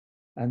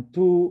and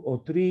 2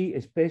 or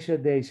 3 special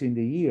days in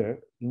the year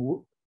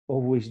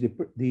of which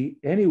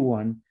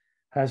anyone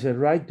has a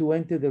right to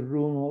enter the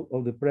room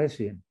of the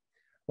president.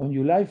 On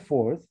July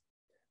 4th,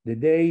 the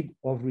day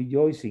of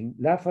rejoicing,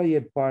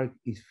 Lafayette Park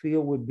is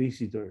filled with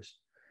visitors.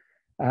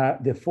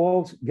 The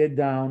folks get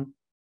down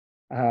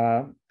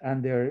on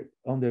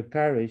their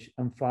carriage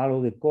and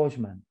follow the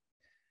coachman.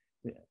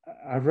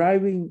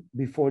 Arriving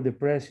before the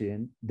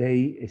president,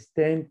 they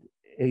extend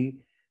a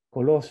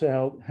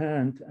colossal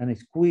hand and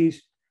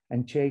squeeze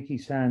and shake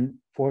his hand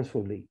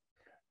forcefully,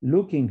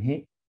 looking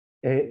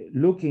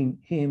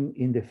him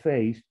in the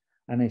face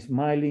and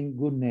smiling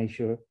good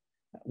nature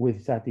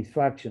with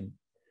satisfaction.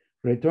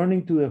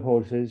 Returning to the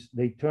horses,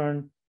 they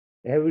turn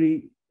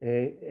every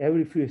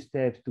few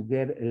steps to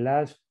get a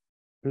last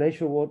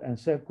pleasurable and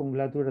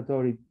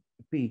self-congratulatory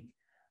peek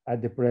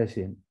at the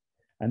president.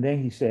 And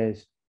then he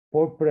says,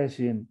 poor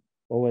president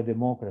of a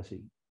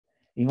democracy.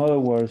 In other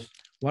words,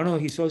 one of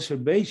his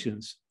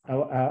observations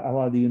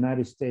about the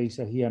United States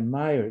that he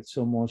admired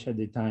so much at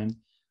the time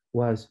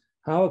was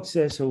how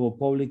accessible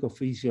public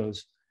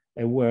officials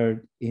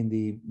were in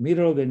the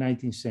middle of the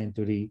 19th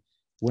century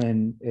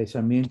when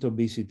Sarmiento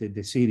visited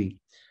the city.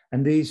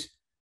 And this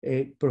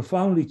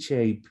profoundly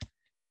shaped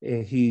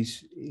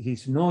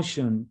his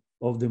notion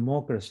of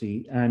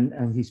democracy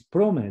and his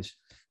promise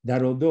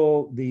that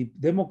although the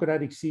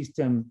democratic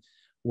system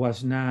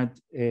was not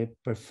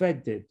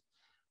perfected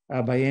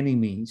by any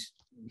means,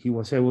 he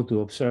was able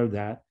to observe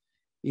that,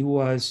 it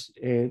was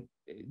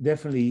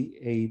definitely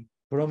a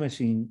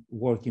promising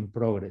work in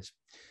progress.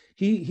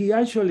 He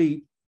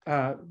actually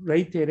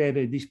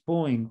reiterated this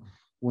point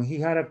when he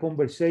had a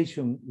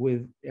conversation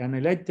with an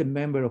elected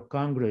member of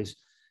Congress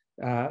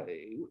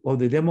of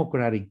the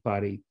Democratic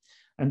Party.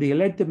 And the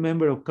elected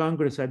member of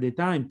Congress at the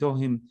time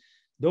told him,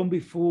 don't be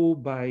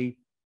fooled by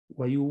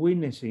what you're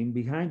witnessing.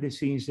 Behind the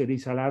scenes, there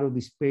is a lot of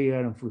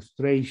despair and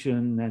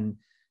frustration and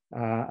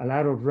a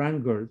lot of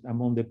rancor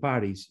among the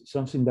parties,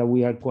 something that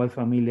we are quite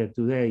familiar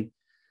today.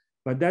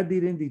 But that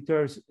didn't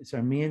deter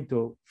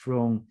Sarmiento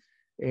from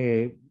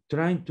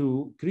trying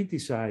to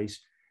criticize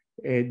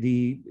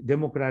the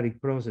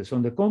democratic process.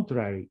 On the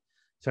contrary,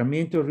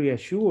 Sarmiento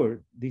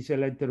reassured this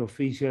elected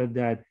official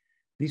that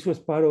this was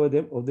part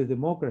of the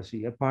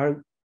democracy, a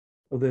part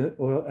of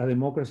a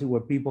democracy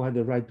where people had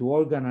the right to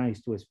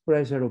organize, to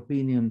express their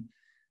opinion,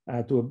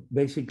 to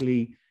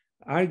basically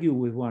argue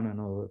with one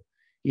another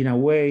in a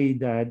way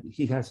that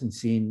he hasn't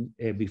seen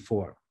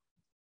before.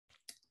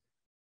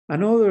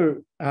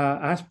 Another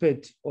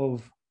aspect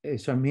of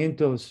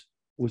Sarmiento's,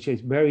 which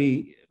is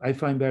I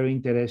find very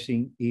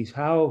interesting, is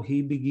how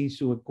he begins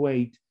to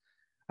equate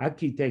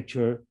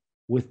architecture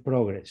with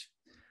progress.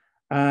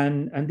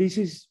 And this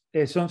is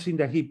something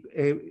that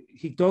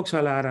he talks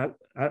a lot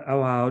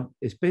about,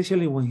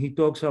 especially when he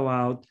talks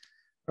about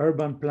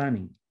urban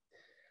planning.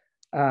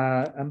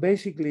 And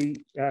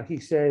basically, he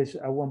says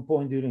at one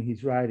point during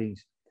his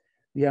writings,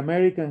 the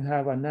Americans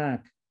have a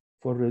knack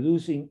for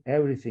reducing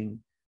everything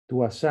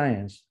to a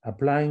science,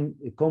 applying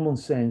common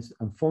sense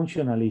and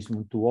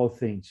functionalism to all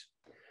things.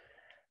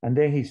 And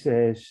then he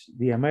says,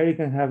 the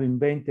Americans have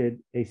invented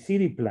a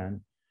city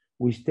plan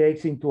which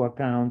takes into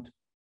account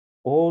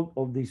all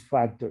of these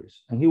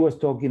factors. And he was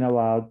talking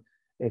about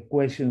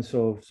questions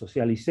of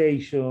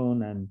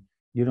socialization and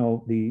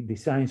the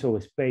science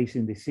of space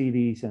in the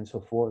cities and so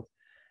forth.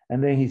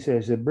 And then he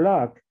says the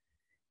block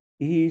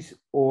is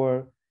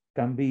or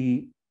can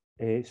be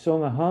some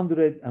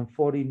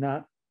 140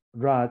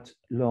 rods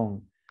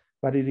long,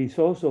 but it is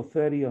also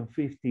 30 and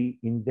 50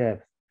 in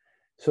depth,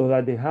 so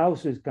that the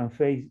houses can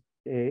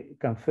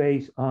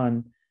face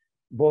on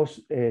both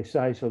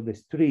sides of the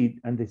street,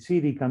 and the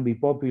city can be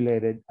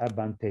populated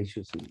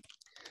advantageously.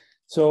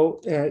 So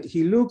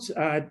he looks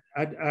at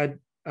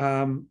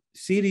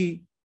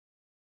city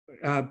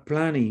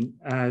planning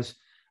as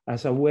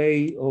a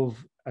way of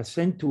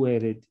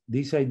accentuated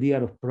this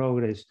idea of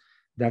progress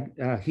that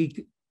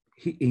he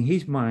in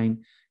his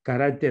mind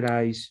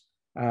characterized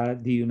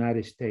the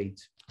United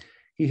States.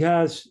 He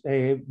has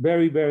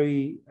very,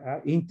 very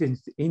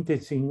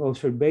interesting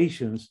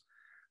observations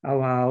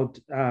about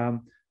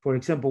for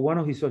example, one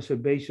of his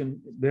observations,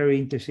 very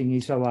interesting,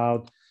 is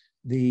about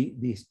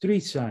the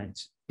street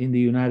signs in the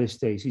United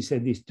States. He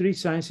said the street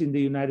signs in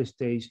the United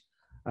States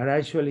are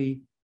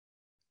actually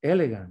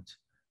elegant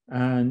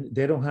and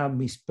they don't have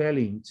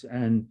misspellings,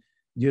 and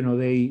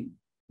they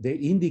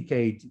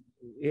indicate,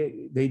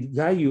 they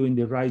guide you in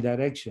the right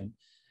direction.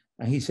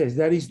 And he says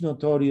that is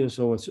notorious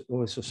of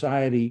a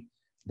society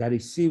that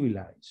is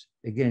civilized.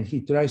 Again,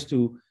 he tries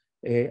to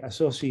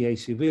associate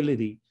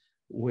civility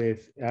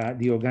with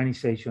the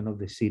organization of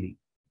the city.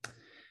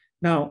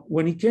 Now,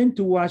 when he came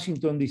to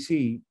Washington,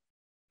 D.C.,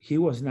 he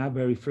was not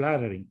very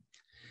flattering.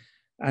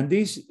 And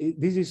this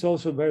is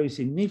also very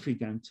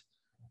significant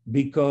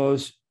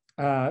because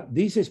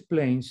this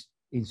explains,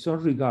 in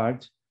some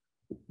regard,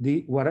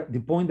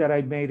 the point that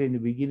I made in the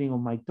beginning of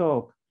my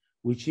talk,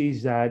 which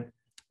is that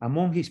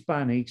among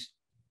Hispanics,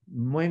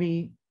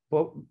 many,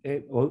 or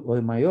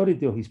the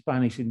majority of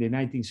Hispanics in the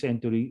 19th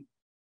century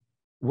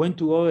went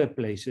to other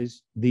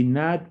places, did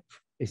not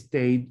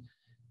stay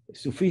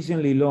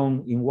sufficiently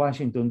long in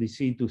Washington,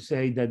 D.C. to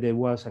say that there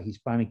was a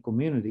Hispanic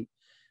community.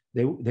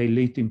 They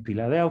lived in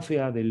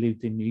Philadelphia, they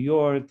lived in New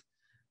York,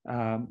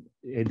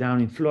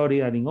 down in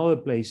Florida and in other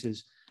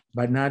places,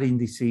 but not in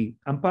D.C.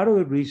 And part of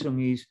the reason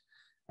is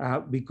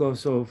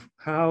because of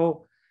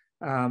how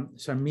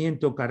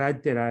Sarmiento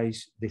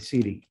characterized the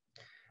city.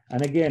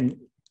 And again,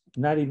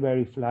 not in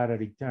very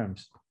flattering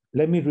terms.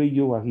 Let me read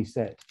you what he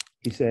said.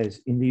 He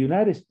says, in the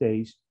United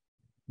States,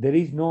 there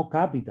is no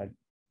capital,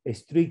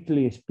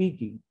 strictly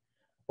speaking,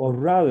 or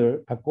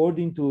rather,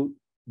 according to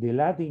the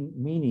Latin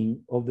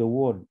meaning of the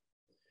word.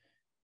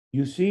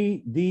 You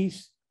see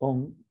this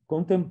on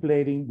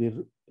contemplating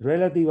the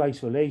relative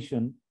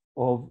isolation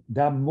of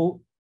that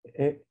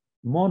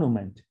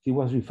monument. He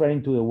was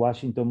referring to the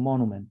Washington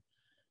Monument,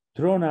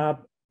 thrown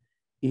up,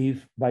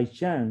 if by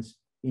chance,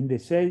 in the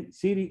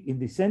city, in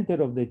the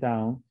center of the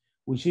town,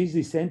 which is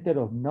the center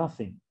of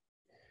nothing,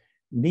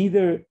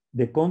 neither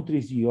the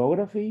country's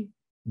geography,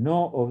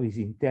 nor of its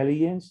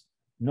intelligence,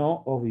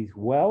 nor of its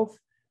wealth,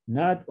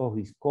 not of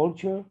its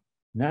culture,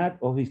 not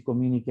of its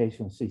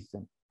communication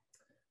system.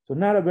 So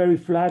not a very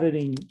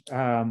flattering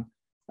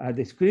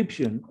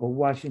description of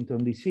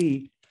Washington,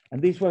 D.C.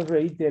 And this was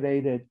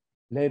reiterated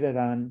later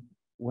on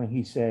when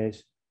he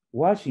says,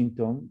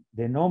 Washington,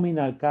 the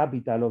nominal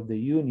capital of the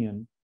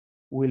Union,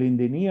 will in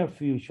the near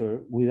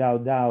future,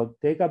 without doubt,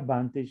 take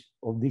advantage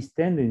of these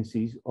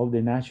tendencies of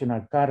the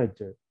national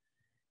character.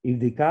 If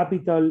the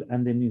Capitol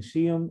and the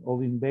Museum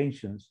of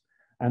Inventions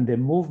and the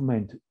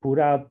movement put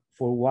up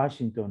for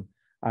Washington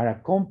are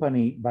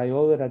accompanied by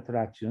other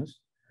attractions,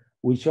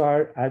 which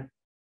are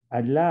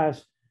at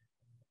last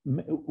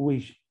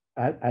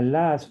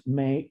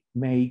may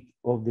make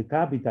of the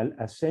capital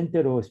a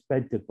center of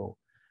spectacle,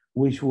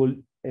 which will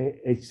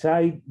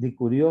excite the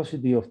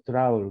curiosity of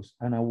travelers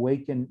and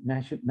awaken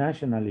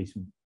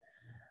nationalism.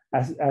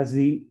 As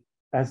the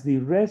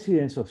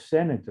residence of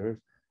senators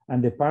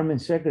and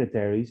department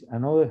secretaries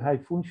and other high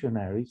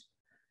functionaries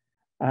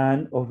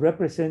and of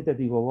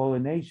representatives of other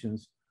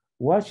nations,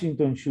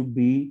 Washington should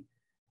be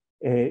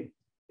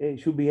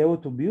able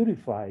to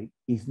beautify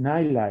its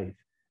nightlife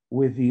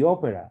with the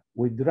opera,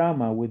 with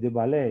drama, with the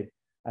ballet,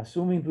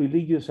 assuming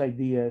religious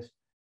ideas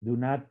do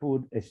not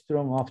put a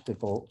strong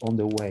obstacle on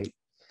the way.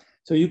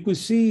 So you could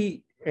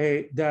see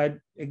that,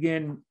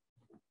 again,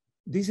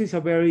 this is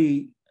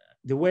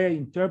the way I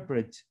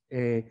interpret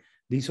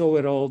this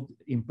overall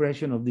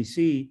impression of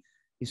DC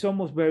is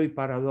almost very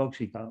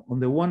paradoxical. On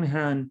the one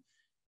hand,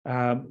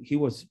 he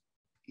was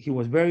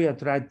very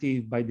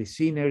attractive by the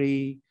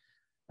scenery,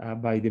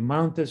 by the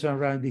mountains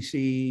around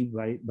DC,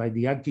 by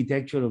the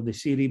architecture of the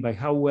city, by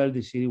how well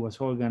the city was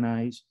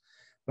organized.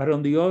 But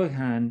on the other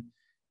hand,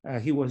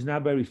 he was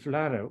not very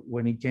flattered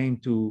when it came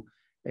to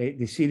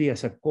the city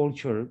as a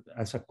cultural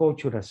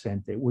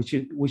center,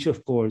 which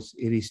of course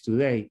it is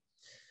today.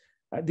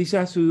 This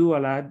has to do a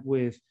lot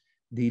with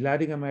the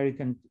Latin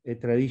American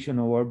tradition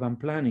of urban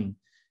planning.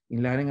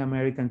 In Latin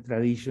American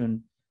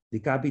tradition, the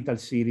capital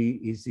city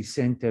is the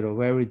center of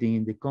everything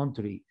in the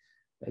country,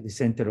 the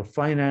center of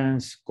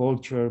finance,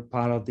 culture,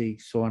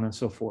 politics, so on and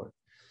so forth.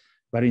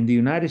 But in the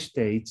United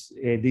States,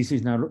 this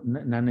is not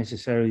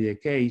necessarily the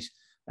case.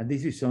 And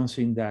this is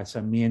something that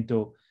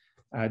Sarmiento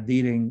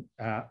didn't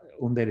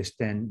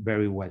understand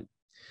very well.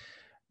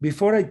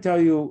 Before I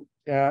tell you,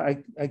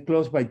 I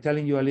close by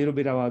telling you a little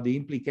bit about the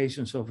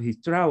implications of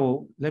his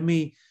travel. Let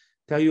me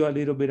tell you a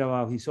little bit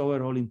about his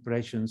overall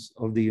impressions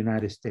of the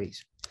United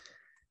States.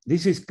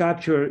 This is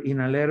captured in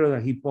a letter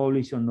that he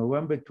published on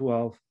November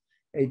 12,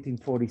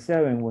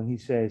 1847, when he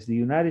says, the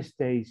United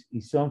States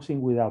is something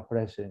without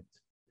precedent,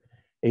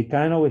 a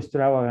kind of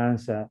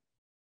extravaganza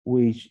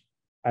which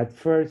at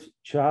first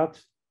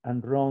shocks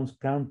and runs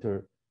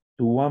counter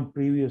to one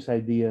previous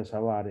ideas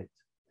about it,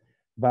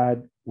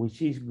 but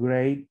which is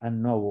great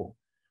and novel,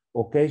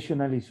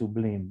 occasionally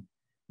sublime,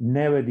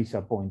 never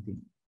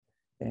disappointing.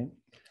 Okay?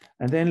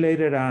 And then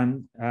later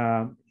on,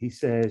 he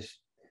says,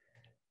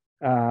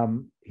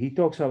 he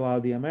talks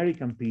about the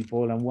American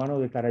people and one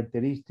of the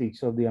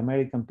characteristics of the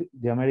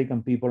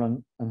American people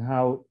and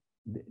how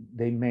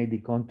they made the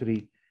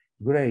country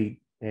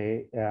great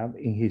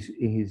in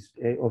his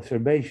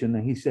observation,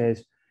 and he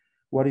says,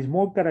 what is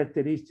more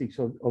characteristics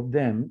of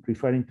them,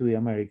 referring to the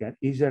American,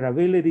 is their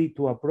ability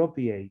to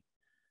appropriate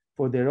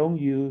for their own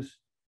use,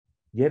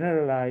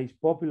 generalize,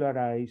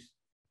 popularize,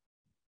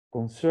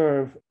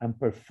 conserve, and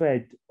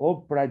perfect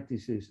all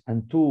practices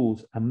and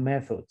tools and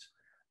methods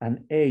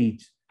and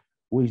aids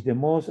which the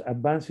most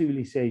advanced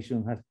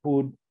civilization has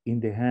put in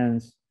the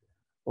hands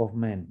of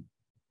men.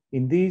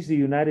 In this, the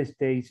United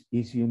States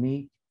is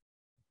unique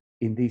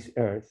in this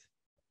earth.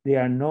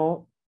 There are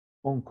no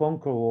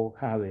unconquerable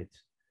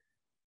habits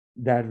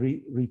that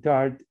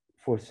retard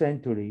for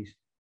centuries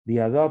the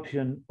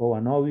adoption of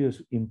an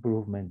obvious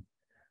improvement.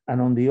 And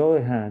on the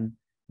other hand,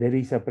 there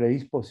is a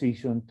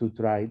predisposition to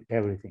try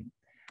everything.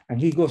 And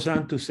he goes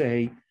on to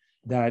say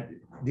that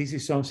this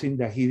is something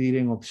that he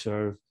didn't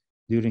observe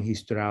during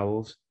his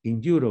travels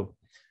in Europe.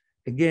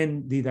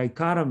 Again, the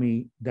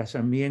dichotomy that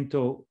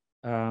Sarmiento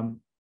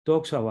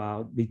talks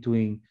about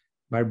between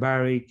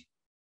barbaric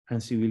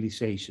and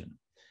civilization.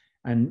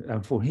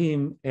 And for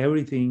him,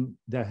 everything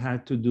that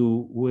had to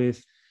do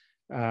with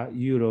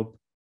Europe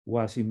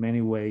was in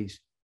many ways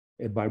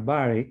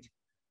barbaric,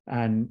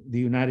 and the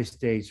United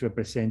States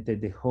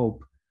represented the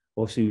hope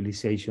of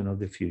civilization of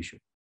the future.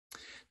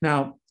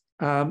 Now,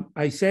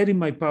 I said in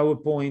my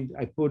PowerPoint,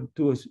 I put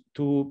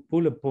two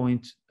bullet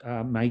points,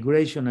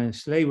 migration and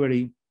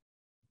slavery.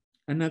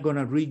 I'm not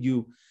gonna read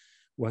you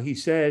what he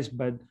says,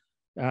 but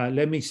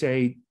let me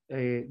say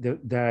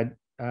that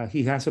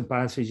he has a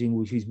passage in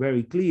which is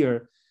very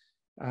clear,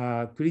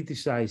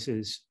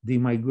 criticizes the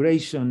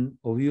migration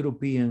of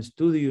Europeans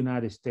to the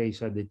United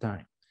States at the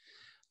time.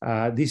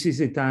 This is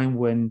the time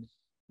when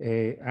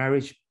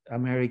Irish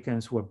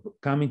Americans were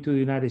coming to the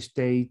United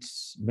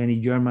States,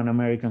 many German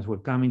Americans were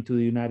coming to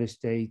the United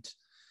States.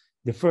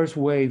 The first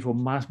wave of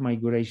mass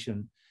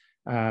migration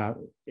to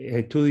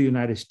the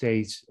United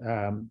States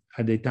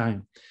at the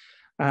time.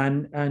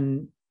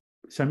 And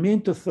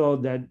Sarmiento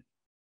thought that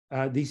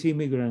these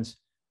immigrants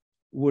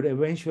would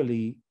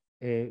eventually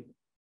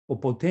or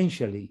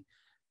potentially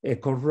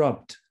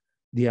corrupt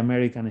the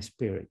American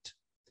spirit.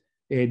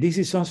 This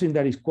is something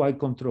that is quite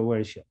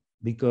controversial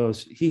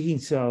because he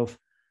himself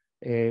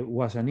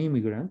was an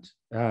immigrant.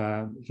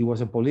 He was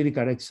a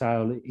political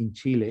exile in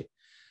Chile,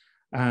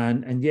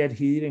 and yet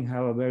he didn't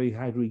have a very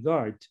high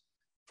regard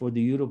for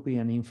the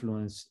European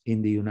influence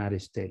in the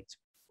United States.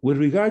 With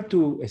regard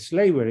to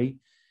slavery,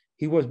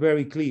 he was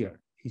very clear.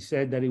 He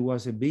said that it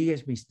was the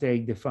biggest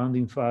mistake the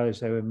founding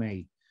fathers ever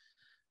made.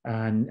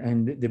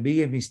 And the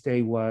biggest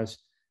mistake was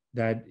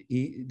that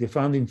the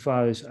founding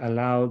fathers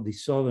allowed the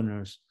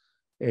Southerners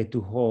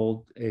to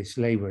hold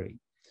slavery,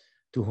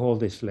 to hold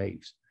the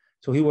slaves.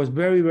 So he was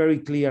very, very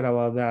clear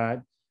about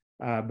that,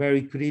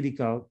 very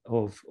critical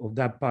of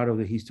that part of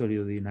the history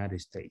of the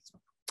United States.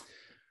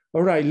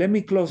 All right, let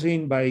me close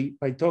in by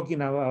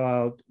talking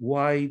about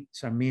why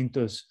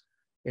Sarmiento's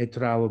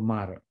travel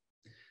matter.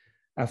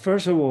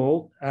 First of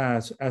all,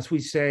 as we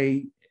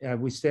say,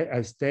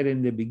 I stated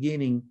in the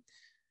beginning,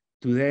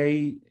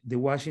 today, the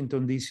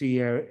Washington, D.C.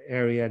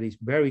 area is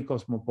very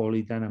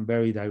cosmopolitan and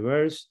very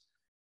diverse,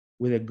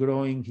 with a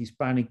growing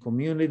Hispanic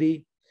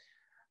community.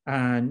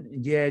 And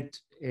yet,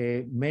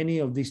 many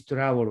of these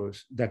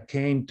travelers that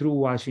came through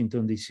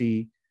Washington,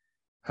 D.C.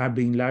 have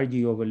been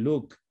largely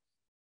overlooked,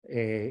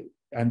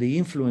 and the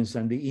influence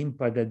and the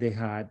impact that they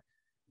had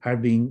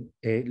have been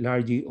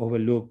largely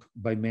overlooked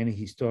by many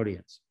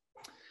historians.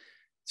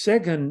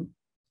 Second,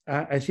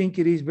 I think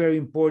it is very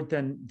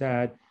important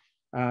that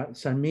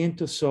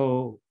Sarmiento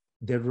saw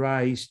the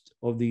rise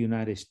of the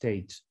United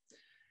States.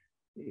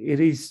 It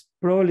is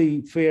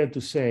probably fair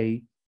to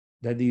say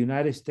that the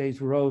United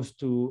States rose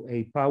to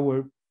a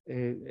power,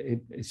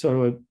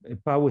 sort of a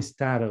power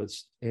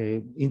status,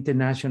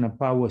 international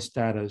power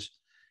status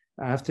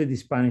after the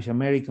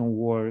Spanish-American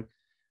War,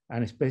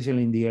 and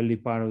especially in the early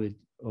part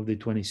of the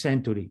 20th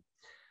century.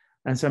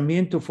 And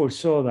Sarmiento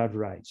foresaw that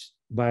rise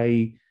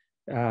by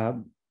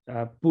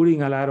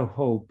putting a lot of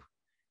hope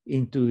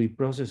into the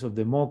process of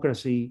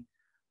democracy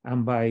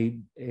and by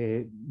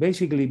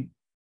basically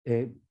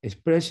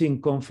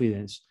expressing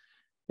confidence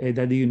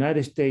that the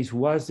United States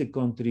was the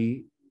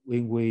country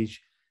in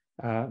which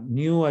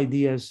new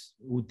ideas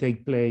would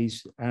take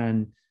place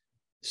and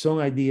some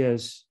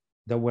ideas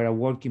that were a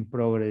work in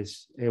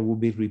progress would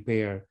be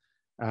repaired,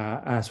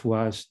 as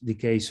was the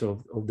case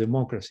of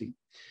democracy.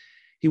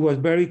 He was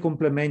very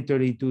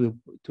complimentary to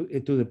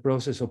the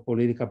process of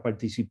political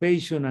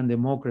participation and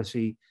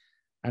democracy,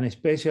 and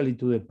especially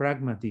to the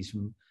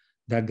pragmatism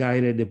that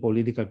guided the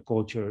political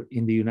culture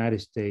in the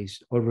United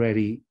States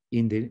already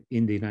in the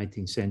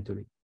 19th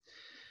century.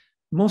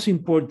 Most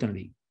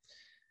importantly,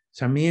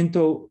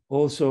 Sarmiento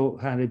also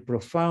had a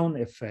profound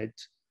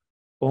effect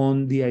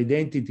on the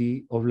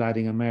identity of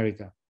Latin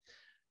America,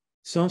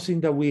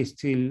 something that we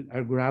still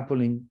are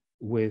grappling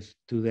with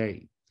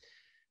today.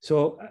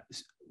 So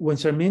when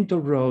Sarmiento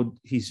wrote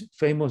his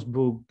famous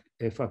book,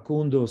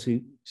 Facundo,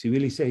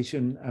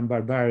 Civilization and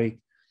Barbaric,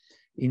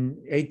 in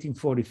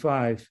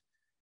 1845,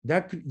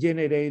 that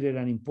generated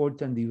an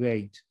important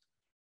debate.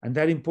 And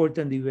that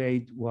important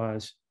debate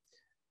was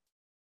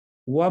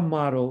what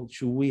model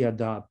should we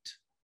adopt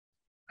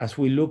as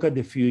we look at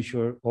the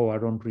future of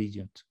our own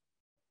region?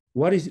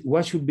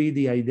 What should be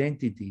the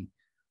identity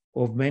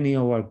of many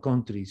of our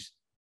countries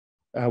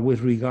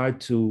with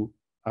regard to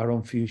our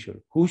own future?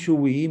 Who should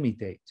we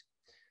imitate?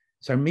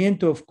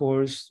 Sarmiento, of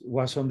course,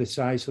 was on the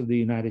side of the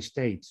United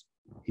States.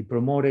 He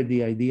promoted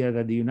the idea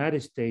that the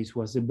United States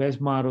was the best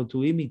model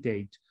to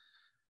imitate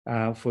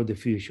for the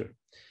future.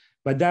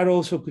 But that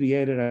also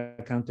created a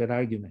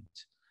counter-argument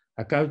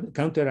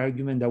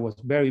that was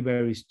very,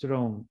 very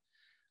strong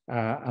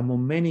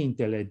among many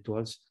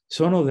intellectuals,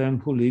 some of them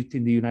who lived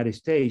in the United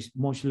States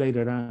much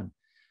later on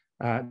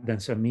than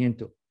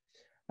Sarmiento.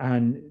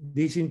 And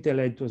these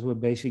intellectuals were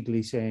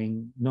basically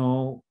saying,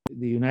 no,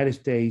 the United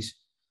States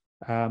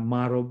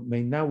model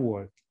may not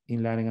work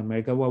in Latin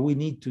America. What we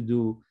need to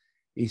do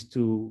is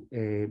to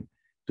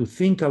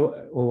think of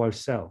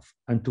ourselves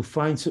and to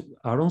find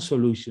our own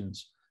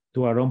solutions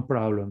to our own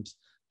problems,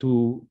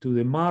 to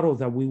the model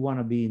that we want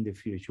to be in the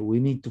future. We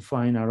need to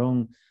find our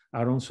own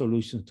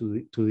solutions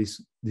to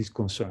these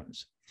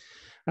concerns.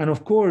 And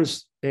of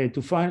course,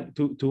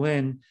 to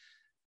end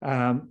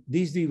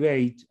this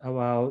debate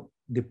about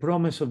the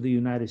promise of the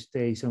United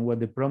States and what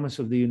the promise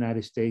of the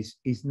United States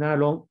is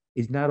not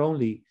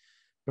only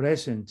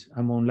present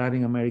among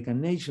Latin American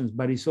nations,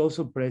 but it's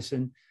also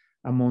present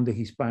among the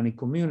Hispanic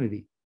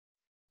community.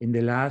 In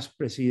the last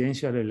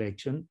presidential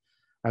election,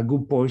 a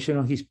good portion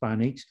of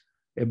Hispanics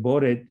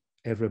voted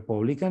a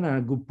Republican and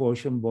a good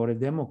portion voted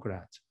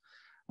Democrats.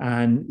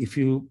 And if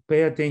you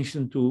pay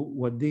attention to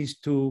what these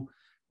two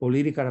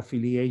political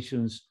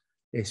affiliations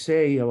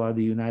say about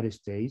the United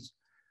States,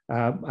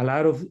 a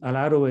lot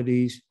of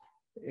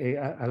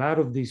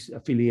these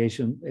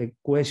affiliations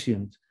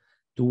questioned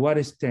to what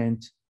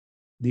extent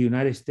the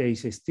United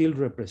States still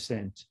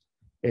represents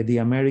the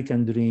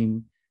American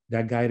dream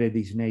that guided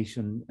this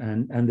nation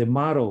and the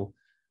model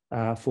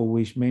for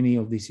which many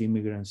of these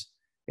immigrants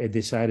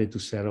decided to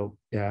settle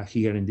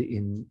here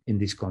in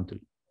this country.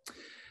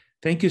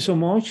 Thank you so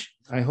much.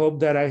 I hope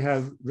that I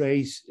have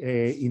raised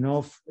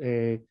enough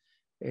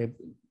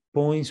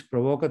points,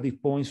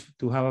 provocative points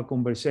to have a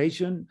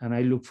conversation, and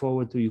I look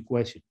forward to your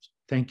questions.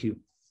 Thank you.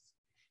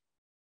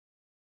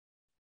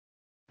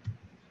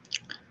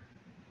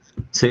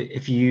 So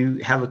if you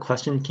have a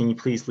question, can you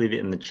please leave it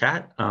in the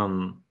chat?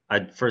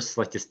 I'd first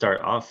like to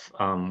start off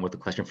with a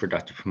question for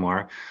Dr.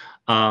 Pumar.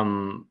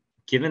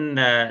 Given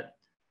that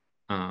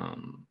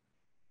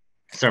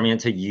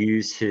Sarmiento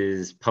used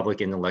his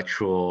public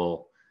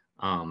intellectual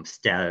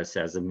status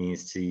as a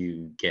means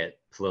to get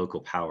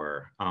political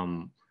power,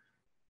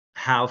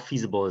 how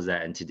feasible is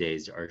that in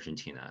today's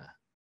Argentina?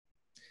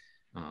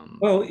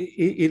 Well,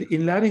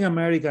 in Latin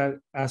America,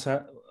 as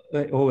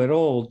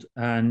overall,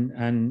 and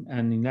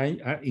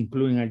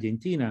including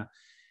Argentina,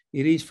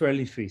 it is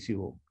fairly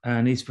feasible.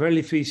 And it's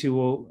fairly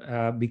feasible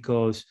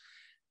because,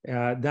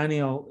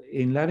 Daniel,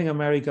 in Latin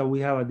America,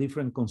 we have a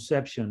different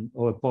conception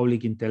of a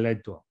public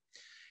intellectual.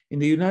 In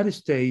the United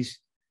States,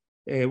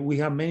 we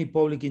have many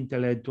public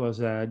intellectuals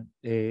that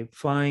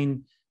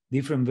find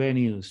different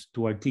venues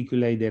to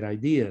articulate their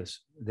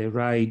ideas. They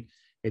write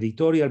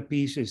editorial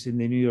pieces in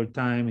the New York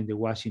Times, in the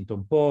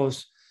Washington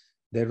Post.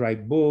 They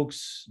write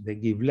books, they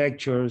give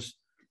lectures.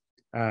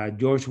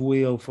 George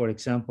Will, for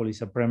example,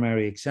 is a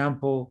primary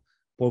example.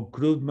 Paul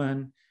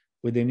Krugman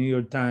with the New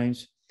York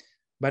Times.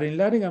 But in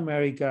Latin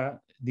America,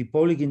 the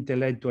public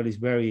intellectual is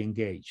very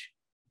engaged,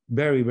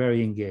 very,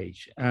 very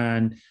engaged.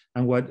 And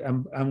what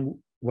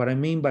I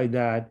mean by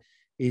that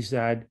is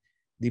that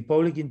the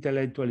public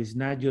intellectual is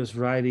not just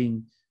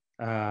writing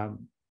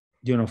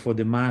for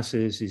the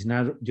masses, is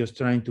not just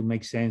trying to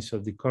make sense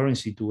of the current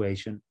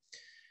situation.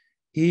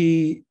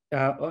 He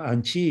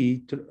and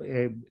she,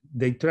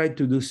 they try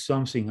to do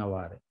something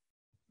about it.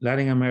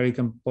 Latin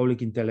American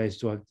public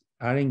intellectuals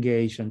are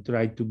engaged and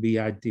try to be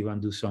active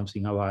and do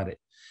something about it.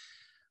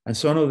 And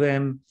some of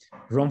them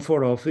run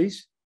for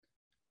office,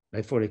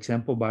 like for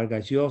example,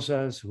 Vargas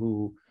Llosa,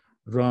 who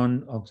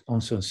ran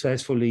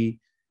unsuccessfully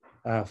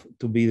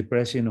to be the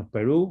president of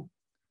Peru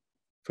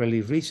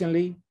fairly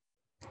recently,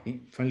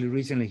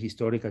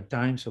 historical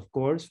times, of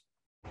course.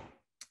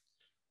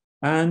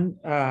 And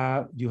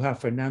you have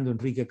Fernando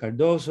Enrique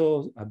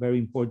Cardoso, a very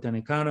important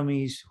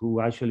economist who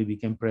actually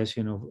became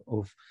president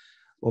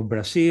of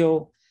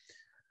Brazil.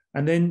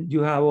 And then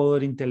you have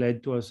other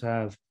intellectuals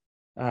are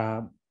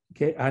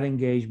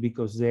engaged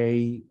because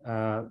they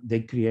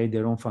create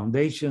their own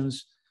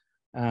foundations,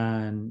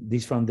 and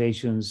these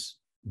foundations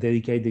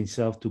dedicate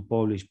themselves to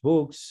publish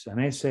books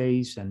and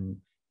essays and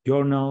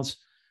journals.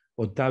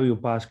 Octavio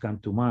Paz comes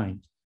to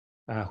mind,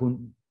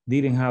 who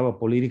didn't have a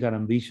political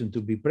ambition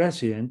to be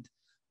president,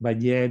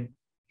 but yet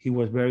he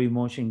was very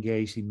much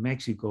engaged in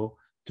Mexico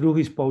through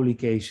his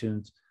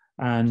publications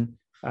and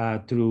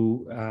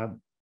through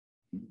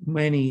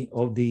many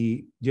of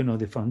the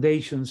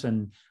foundations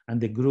and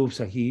the groups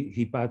that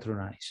he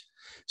patronized.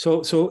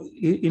 So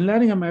in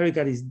Latin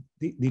America,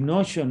 the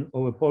notion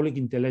of a public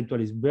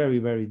intellectual is very,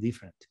 very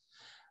different.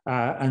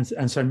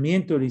 And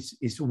Sarmiento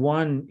is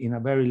one in a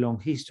very long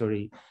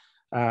history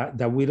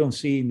that we don't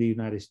see in the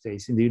United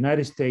States. In the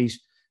United States,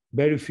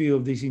 very few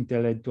of these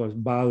intellectuals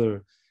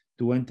bother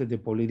to enter the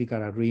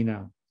political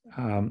arena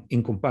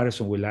in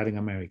comparison with Latin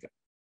America.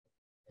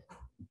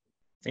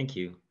 Thank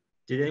you.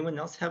 Did anyone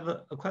else have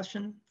a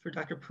question for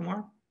Dr.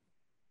 Pumar?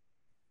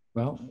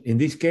 Well, in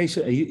this case,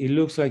 it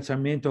looks like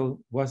Sarmiento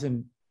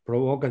wasn't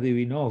provocative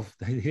enough.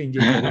 He didn't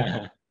generate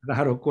a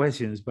lot of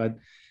questions, but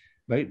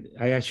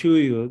I assure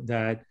you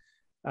that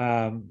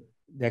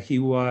that he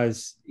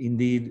was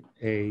indeed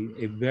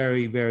a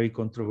very, very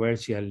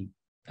controversial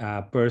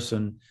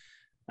person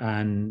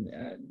and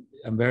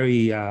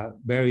very,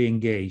 very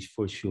engaged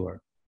for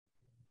sure.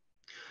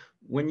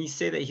 When you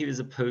say that he was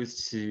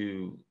opposed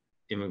to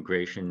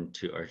immigration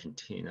to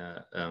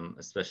Argentina,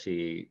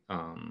 especially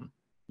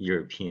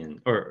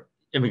European, or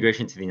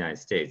immigration to the United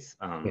States,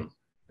 yes.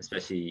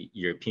 especially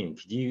European,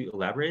 could you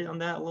elaborate on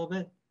that a little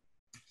bit?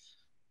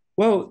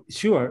 Well,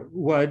 sure.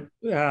 What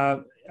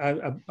at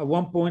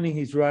one point in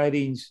his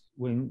writings,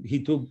 when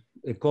he took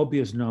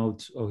copious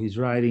notes of his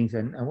writings,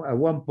 and at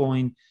one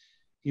point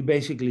he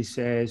basically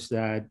says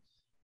that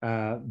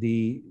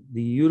the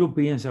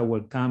Europeans that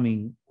were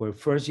coming were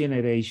first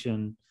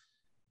generation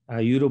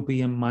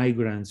European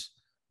migrants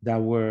that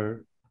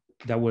were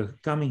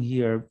coming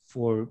here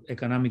for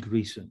economic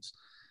reasons,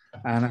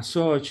 and as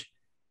such,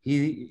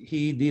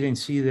 he didn't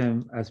see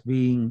them as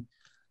being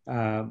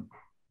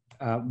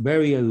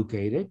very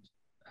educated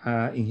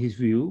in his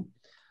view,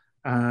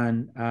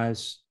 and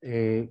as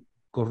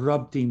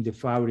corrupting the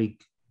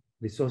fabric,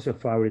 the social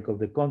fabric of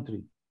the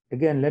country.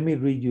 Again, let me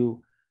read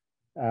you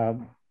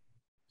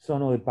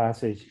some of the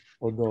passage,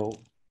 although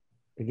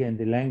again,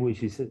 the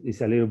language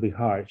is a little bit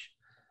harsh,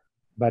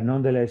 but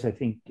nonetheless, I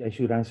think I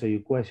should answer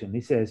your question.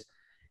 It says,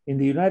 in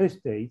the United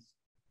States,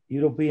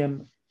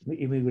 European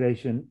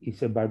immigration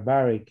is a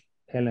barbaric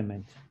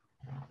element.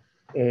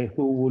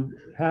 Who would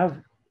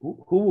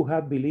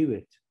have believed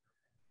it?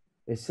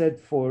 Except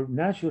for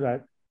natural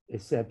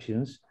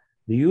exceptions,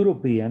 the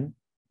European,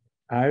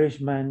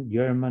 Irishman,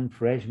 German,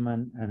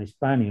 Frenchman, and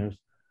Spaniards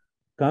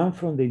come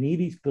from the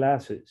neediest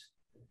classes,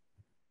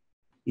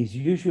 is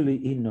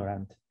usually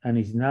ignorant, and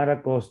is not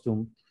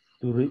accustomed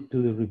to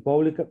the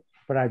republican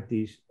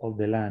practice of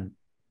the land.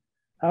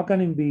 How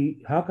can it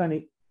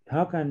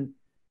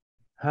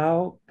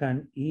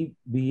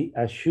be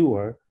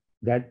assured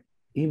that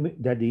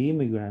the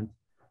immigrant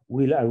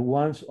will at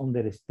once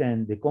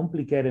understand the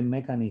complicated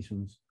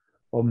mechanisms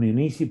of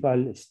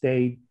municipal,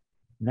 state,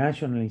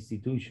 national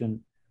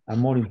institution, and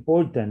more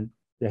important,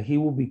 that he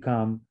will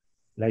become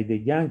like the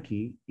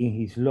Yankee in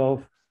his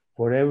love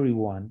for every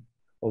one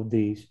of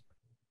these,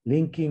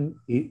 linking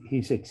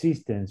his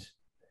existence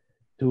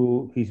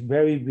to his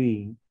very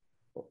being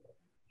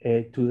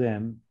to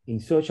them in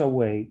such a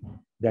way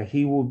that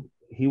he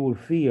will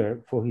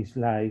fear for his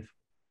life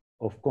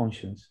of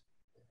conscience.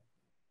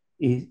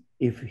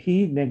 If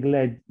he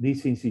neglect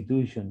this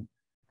institution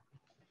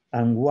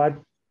and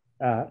what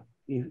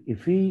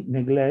if he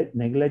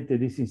neglected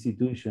this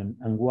institution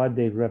and what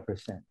they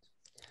represent.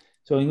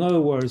 So in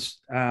other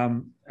words,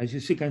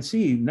 as you can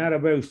see, not a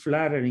very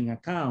flattering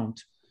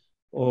account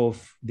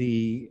of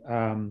the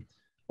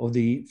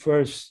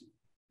first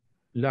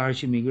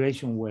large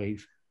immigration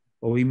wave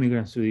of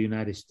immigrants to the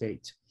United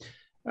States.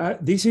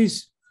 This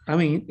is, I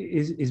mean,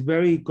 is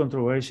very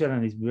controversial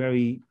and it's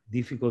very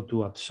difficult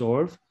to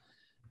absorb.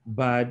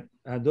 But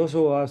those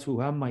of us who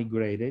have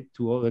migrated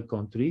to other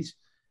countries,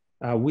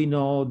 we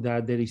know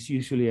that there is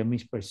usually a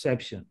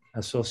misperception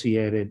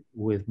associated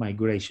with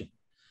migration.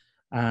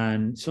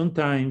 And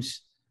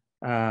sometimes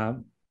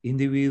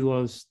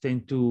individuals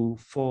tend to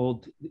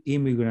fault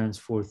immigrants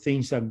for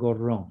things that go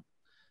wrong.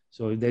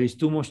 So if there is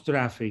too much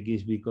traffic,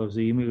 it's because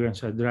the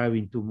immigrants are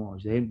driving too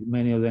much.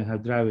 Many of them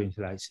have driving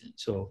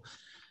license. So,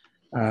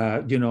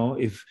 you know,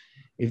 if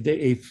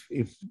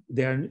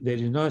there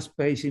is no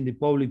space in the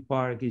public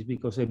park, it's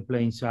because they're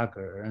playing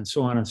soccer and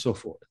so on and so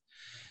forth.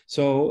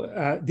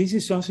 So this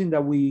is something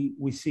that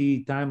we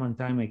see time and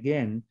time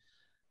again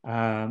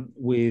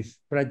with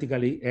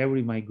practically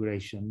every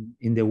migration.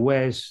 In the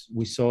West,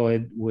 we saw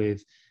it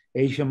with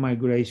Asian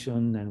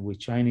migration and with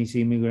Chinese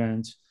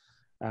immigrants.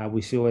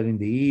 We saw it in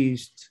the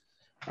East.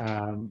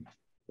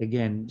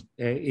 Again,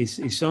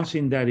 it's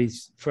something that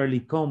is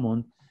fairly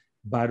common,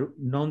 but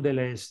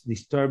nonetheless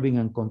disturbing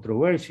and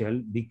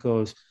controversial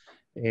because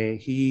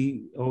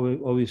he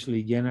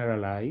obviously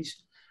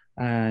generalized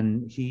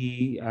and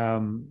he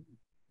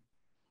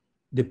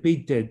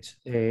depicted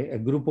a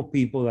group of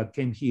people that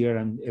came here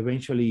and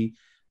eventually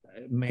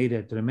made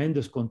a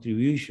tremendous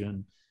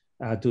contribution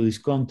to this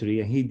country,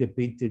 and he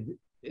depicted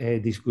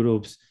these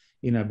groups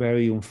in a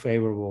very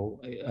unfavorable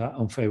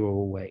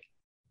way.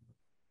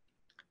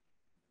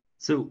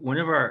 So one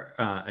of our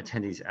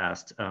attendees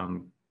asked,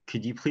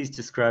 could you please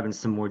describe in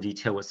some more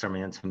detail what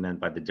Sarmiento meant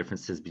by the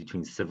differences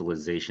between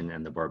civilization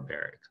and the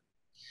barbaric?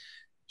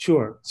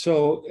 Sure.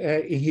 So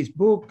in his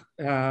book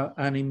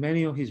and in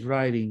many of his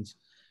writings,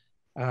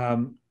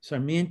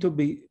 Sarmiento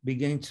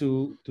began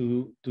to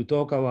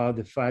talk about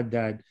the fact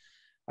that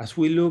as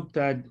we looked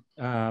at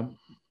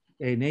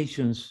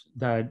nations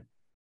that,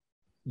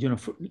 you know,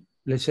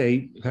 let's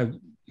say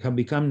have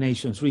become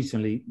nations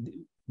recently,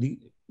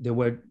 they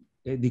were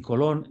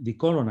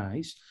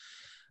decolonized,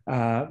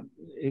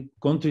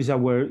 countries that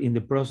were in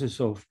the process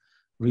of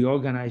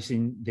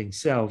reorganizing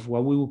themselves,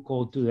 what we would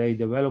call today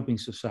developing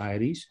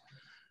societies.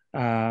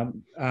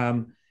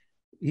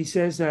 He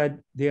says that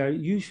there are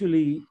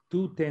usually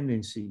two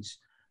tendencies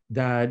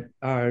that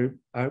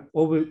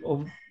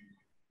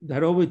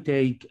that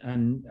overtake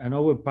and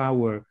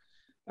overpower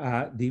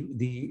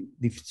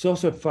the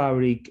social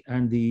fabric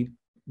and the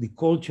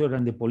culture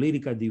and the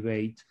political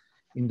debate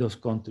in those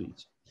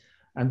countries.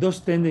 And those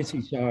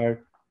tendencies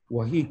are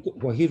what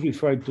he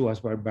referred to as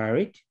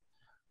barbaric,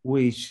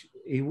 which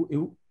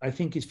I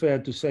think it's fair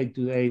to say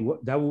today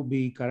that would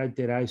be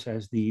characterized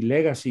as the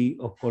legacy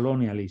of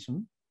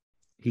colonialism.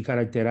 He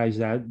characterized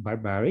that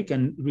barbaric.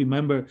 And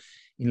remember,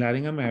 in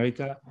Latin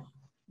America,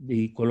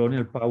 the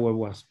colonial power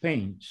was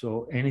Spain.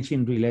 So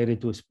anything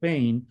related to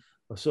Spain,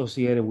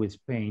 associated with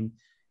Spain,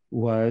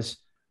 was,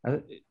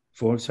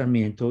 for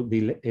Sarmiento,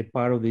 a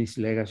part of this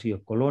legacy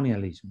of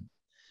colonialism.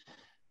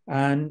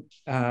 And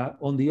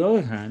on the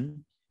other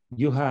hand,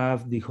 you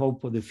have the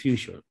hope for the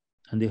future.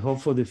 And the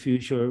hope for the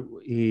future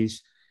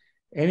is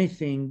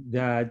anything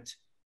that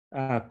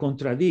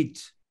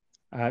contradicts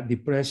the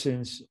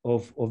presence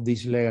of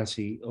this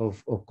legacy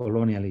of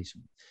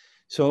colonialism.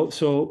 So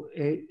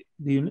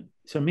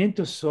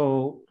Sarmiento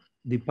saw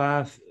the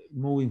path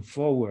moving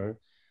forward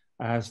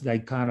as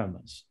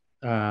dichotomous.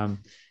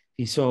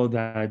 He saw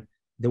that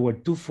there were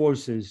two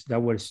forces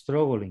that were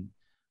struggling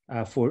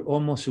for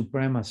almost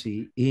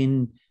supremacy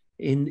in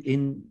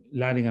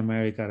Latin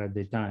America at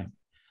the time.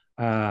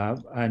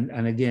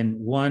 And again,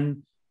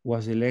 one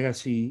was a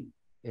legacy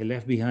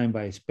left behind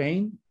by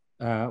Spain,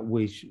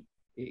 which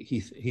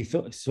he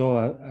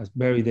saw as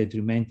very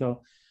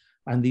detrimental.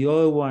 And the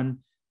other one,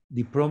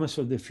 the promise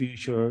of the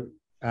future,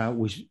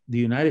 which the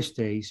United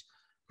States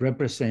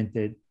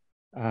represented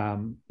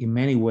in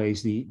many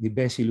ways the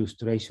best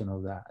illustration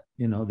of that.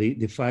 You know,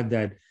 the fact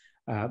that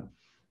a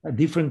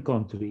different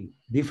country,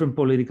 different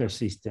political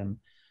system,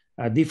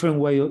 a different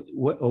way of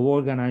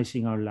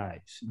organizing our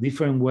lives,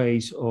 different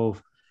ways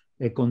of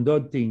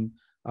conducting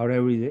our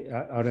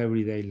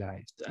everyday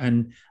lives,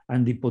 and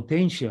the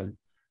potential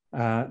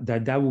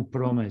that would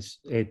promise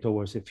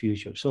towards the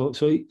future. So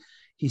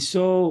he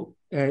saw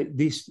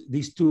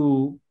these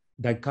two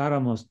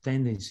dichotomous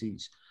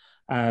tendencies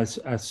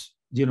as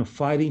you know,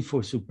 fighting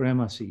for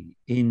supremacy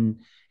in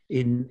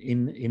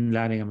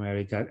Latin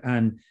America,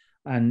 and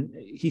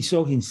he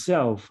saw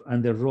himself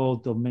and the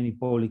role of many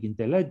public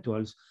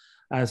intellectuals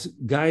as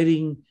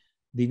guiding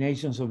the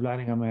nations of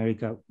Latin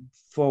America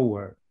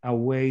forward,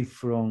 away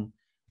from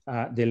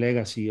the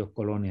legacy of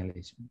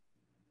colonialism.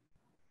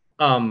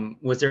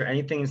 Was there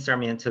anything in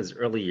Sarmiento's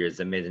early years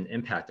that made an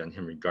impact on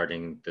him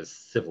regarding this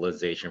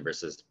civilization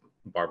versus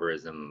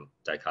barbarism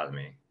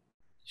dichotomy?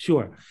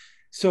 Sure.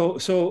 So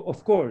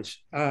of course,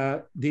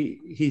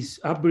 his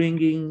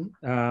upbringing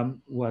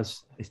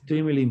was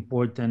extremely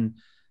important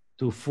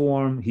to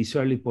form his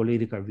early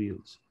political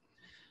views.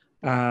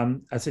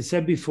 As I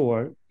said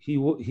before, he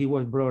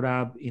was brought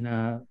up in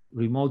a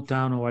remote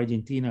town of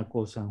Argentina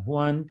called San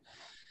Juan,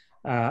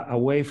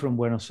 away from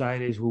Buenos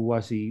Aires, who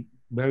was a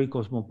very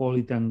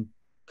cosmopolitan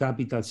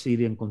capital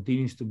city and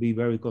continues to be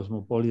very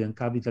cosmopolitan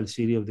capital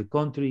city of the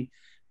country,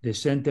 the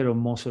center of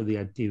most of the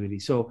activity.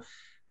 So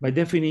by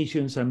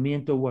definition,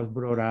 Sarmiento was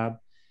brought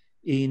up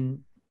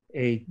in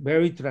a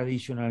very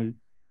traditional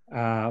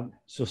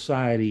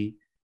society,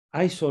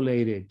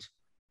 isolated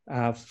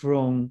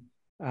from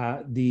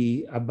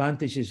the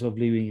advantages of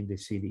living in the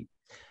city.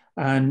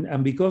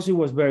 And because it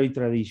was very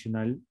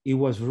traditional, it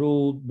was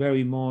ruled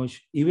very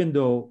much, even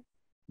though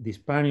the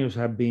Spaniards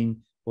have been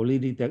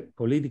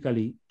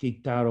politically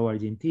kicked out of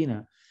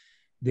Argentina,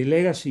 the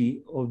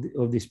legacy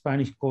of the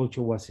Spanish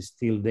culture was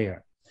still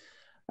there.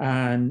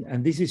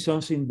 And this is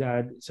something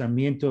that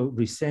Sarmiento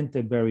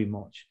resented very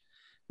much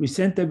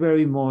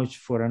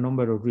for a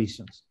number of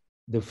reasons.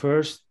 The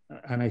first,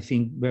 and I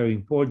think very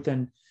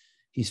important,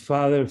 his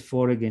father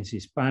fought against the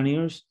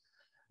Spaniards,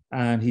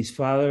 and his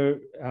father,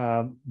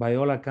 by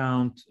all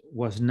accounts,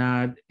 was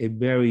not a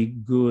very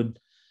good,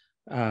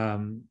 what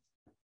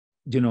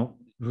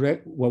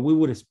we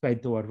would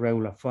expect of a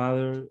regular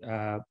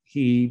father.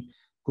 He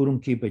couldn't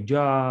keep a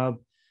job,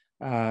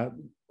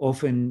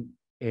 often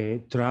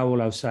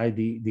travel outside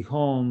the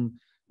home,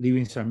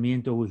 leaving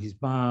Sarmiento with his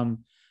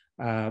mom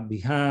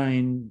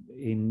behind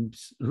in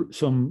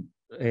some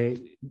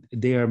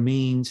their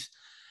means.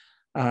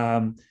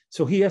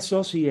 So he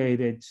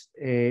associated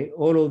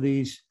all of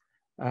these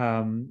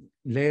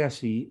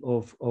legacy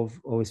of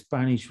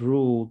Spanish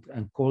rule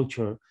and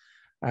culture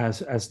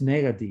as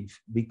negative,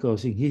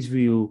 because in his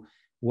view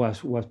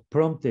was what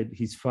prompted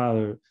his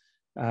father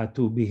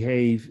to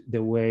behave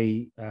the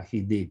way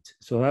he did.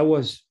 So that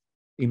was,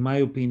 in my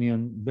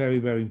opinion, very,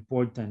 very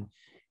important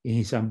in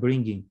his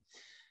upbringing.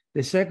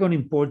 The second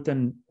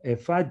important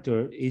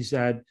factor is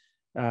that,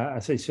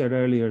 as I said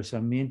earlier,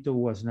 Sarmiento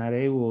was not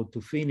able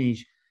to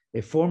finish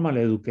a formal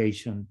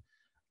education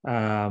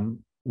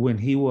when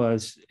he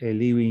was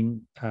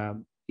living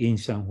in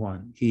San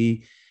Juan.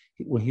 He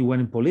when he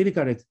went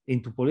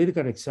into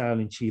political exile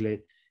in Chile,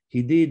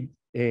 he did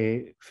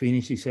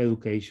finish his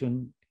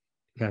education,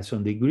 had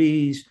some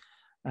degrees,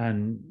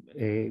 and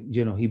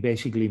he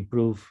basically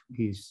improved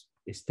his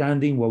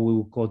standing, what we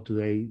would call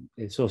today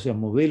social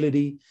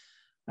mobility,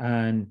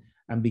 and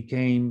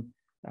became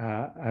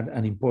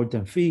an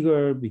important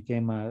figure,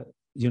 became a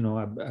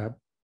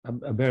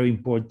very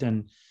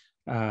important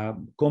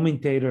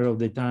commentator of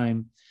the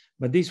time.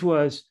 But this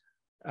was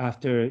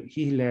after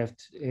he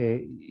left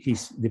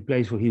the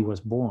place where he was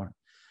born.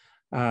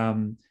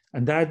 And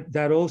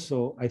that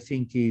also, I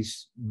think,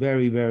 is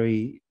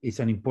is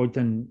an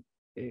important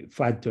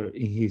factor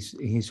in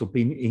his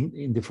opinion,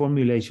 in the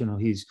formulation of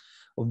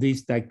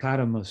this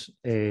dichotomous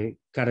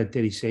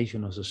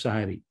characterization of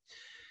society.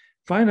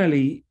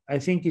 Finally, I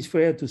think it's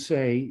fair to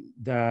say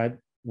that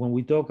when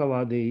we talk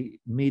about the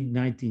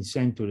mid-19th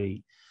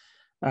century,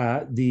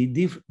 the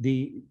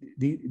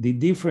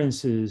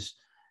differences,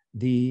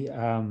 the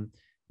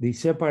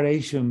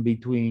separation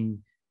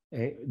between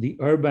the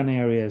urban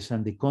areas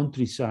and the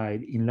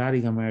countryside in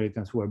Latin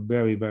Americans were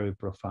very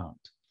profound.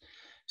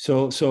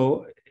 So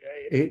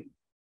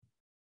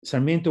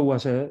Sarmiento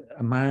was a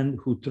man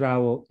who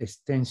traveled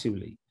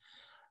extensively,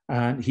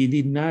 and he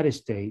did not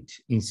stay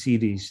in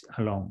cities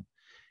alone.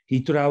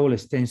 He traveled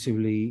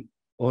extensively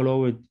all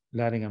over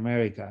Latin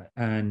America,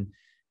 and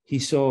he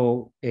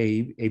saw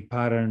a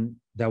pattern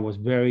that was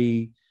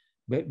very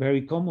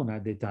common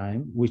at the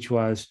time, which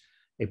was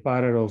a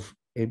pattern of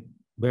a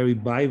very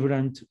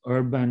vibrant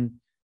urban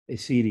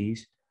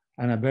cities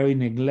and a very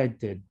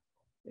neglected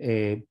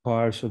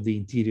parts of the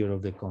interior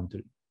of the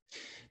country.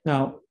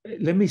 Now,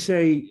 let me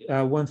say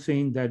one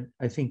thing that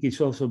I think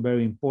is also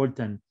very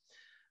important,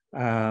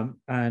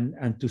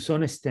 and to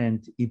some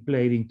extent, it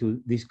played into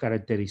this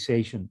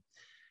characterization.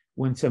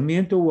 When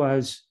Sarmiento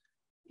was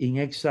in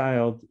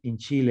exile in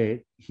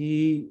Chile,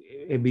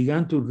 he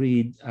began to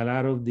read a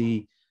lot of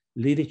the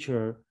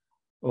literature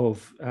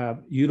of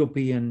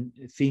European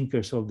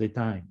thinkers of the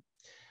time.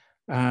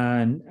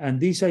 And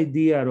this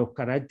idea of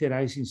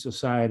characterizing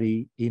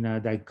society in a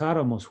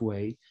dichotomous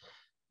way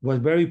was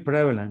very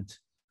prevalent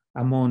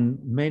among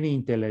many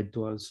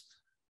intellectuals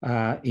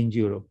in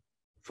Europe.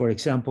 For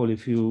example,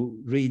 if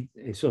you read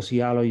a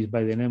sociologist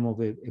by the name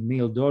of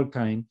Emile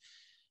Durkheim,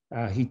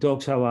 he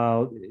talks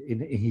about,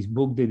 in his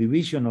book, The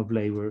Division of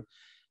Labor,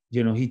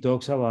 he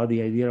talks about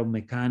the idea of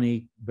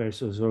mechanic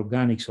versus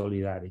organic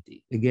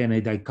solidarity. Again,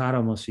 a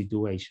dichotomous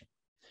situation.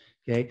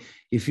 Okay,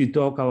 if you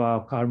talk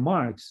about Karl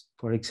Marx,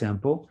 for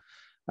example,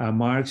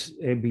 Marx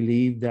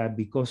believed that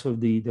because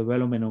of the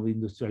development of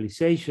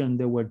industrialization,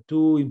 there were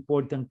two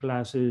important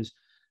classes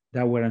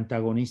that were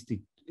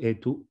antagonistic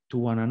to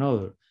one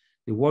another: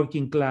 the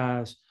working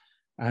class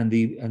and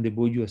the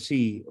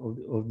bourgeoisie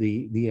of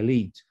the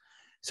elite.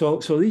 So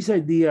this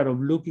idea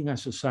of looking at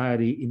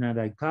society in a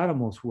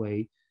dichotomous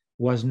way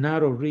was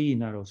not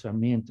original of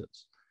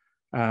Sarmiento's.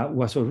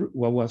 What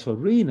was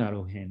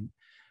original of him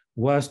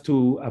was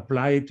to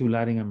apply it to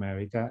Latin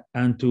America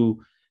and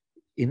to,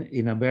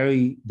 in a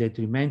very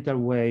detrimental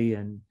way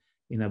and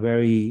in a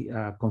very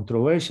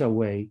controversial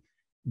way,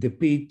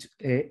 depict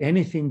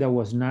anything that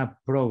was not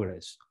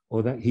progress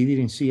or that he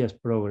didn't see as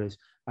progress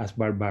as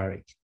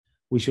barbaric,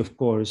 which of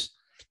course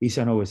is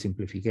an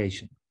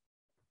oversimplification.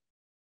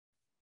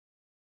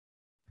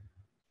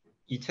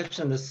 You touched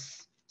on this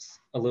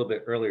a little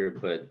bit earlier,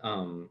 but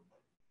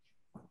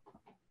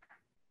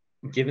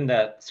given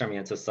that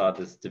Sarmiento saw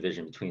this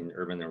division between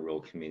urban and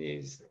rural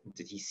communities,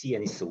 did he see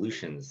any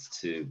solutions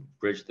to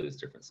bridge those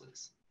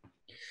differences?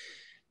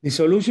 The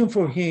solution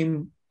for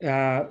him,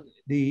 the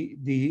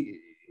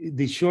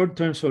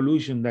short-term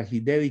solution that he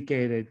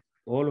dedicated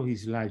all of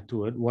his life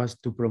to it, was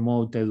to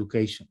promote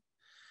education.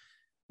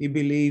 He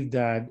believed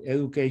that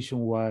education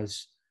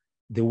was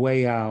the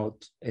way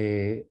out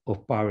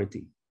of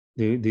poverty.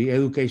 The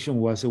education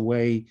was a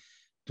way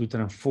to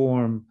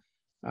transform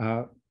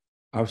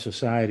our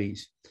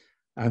societies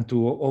and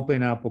to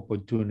open up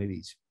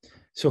opportunities.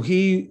 So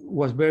he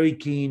was very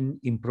keen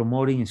in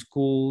promoting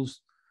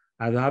schools,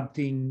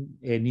 adapting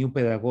new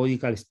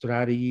pedagogical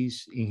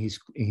strategies in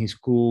his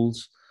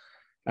schools.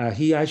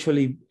 He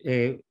actually,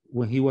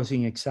 when he was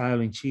in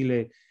exile in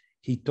Chile,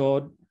 he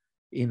taught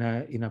in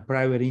a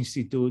private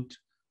institute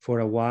for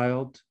a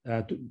while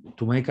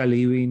to make a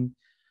living.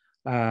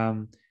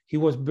 He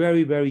was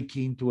very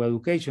keen to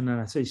education,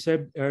 and as I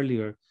said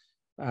earlier,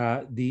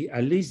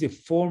 at least the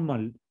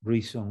formal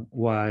reason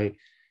why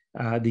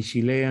the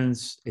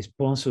Chileans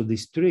sponsored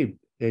this trip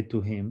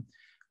to him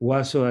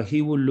was so that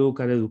he would look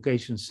at the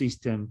education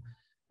system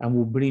and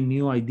would bring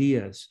new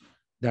ideas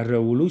that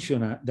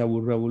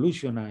would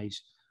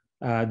revolutionize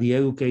the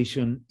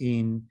education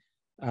in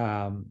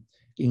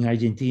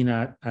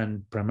Argentina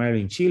and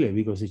primarily in Chile,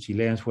 because the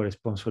Chileans were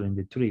sponsoring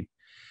the trip.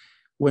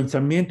 When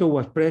Sarmiento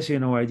was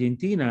president of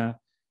Argentina,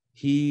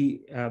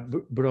 he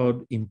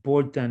brought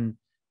important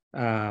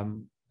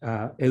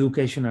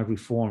educational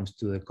reforms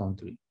to the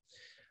country.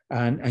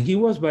 And he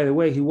was, by the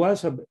way, he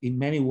was in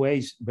many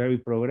ways very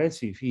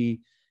progressive.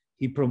 He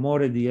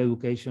promoted the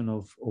education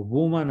of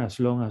women as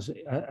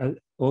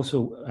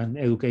also an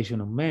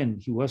education of men.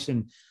 He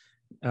wasn't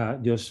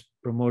just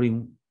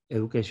promoting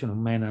education of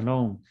men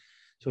alone.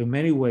 So in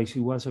many ways, he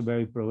was a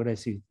very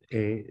progressive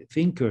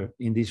thinker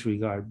in this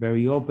regard,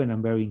 very open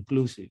and very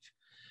inclusive,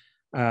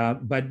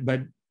 but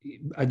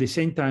at the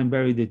same time,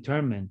 very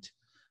determined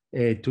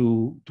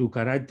to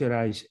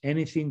characterize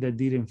anything that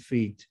didn't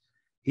fit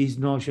his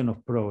notion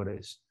of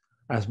progress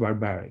as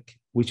barbaric,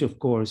 which of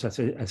course,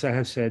 as I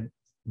have said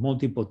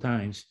multiple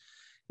times,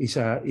 is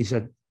a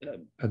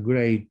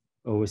great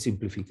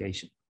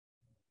oversimplification.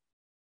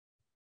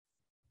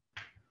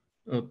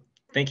 Well,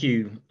 thank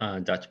you,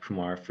 Dr.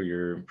 Pumar, for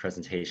your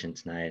presentation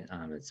tonight.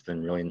 It's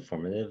been really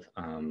informative.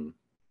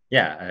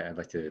 Yeah, I'd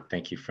like to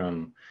thank you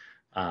from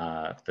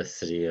the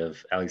city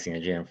of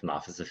Alexandria and from the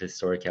Office of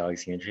Historic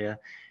Alexandria.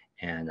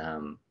 And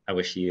I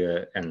wish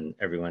you and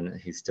everyone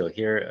who's still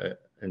here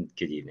a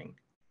good evening.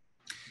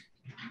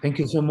 Thank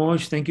you so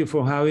much. Thank you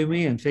for having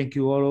me. And thank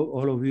you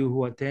all of you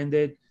who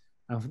attended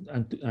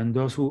and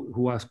those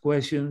who asked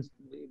questions.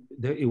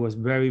 It was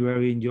very,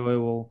 very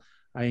enjoyable.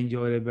 I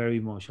enjoyed it very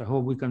much. I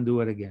hope we can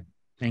do it again.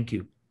 Thank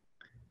you.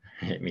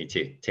 Me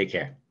too. Take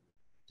care.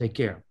 Take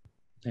care.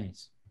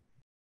 Thanks.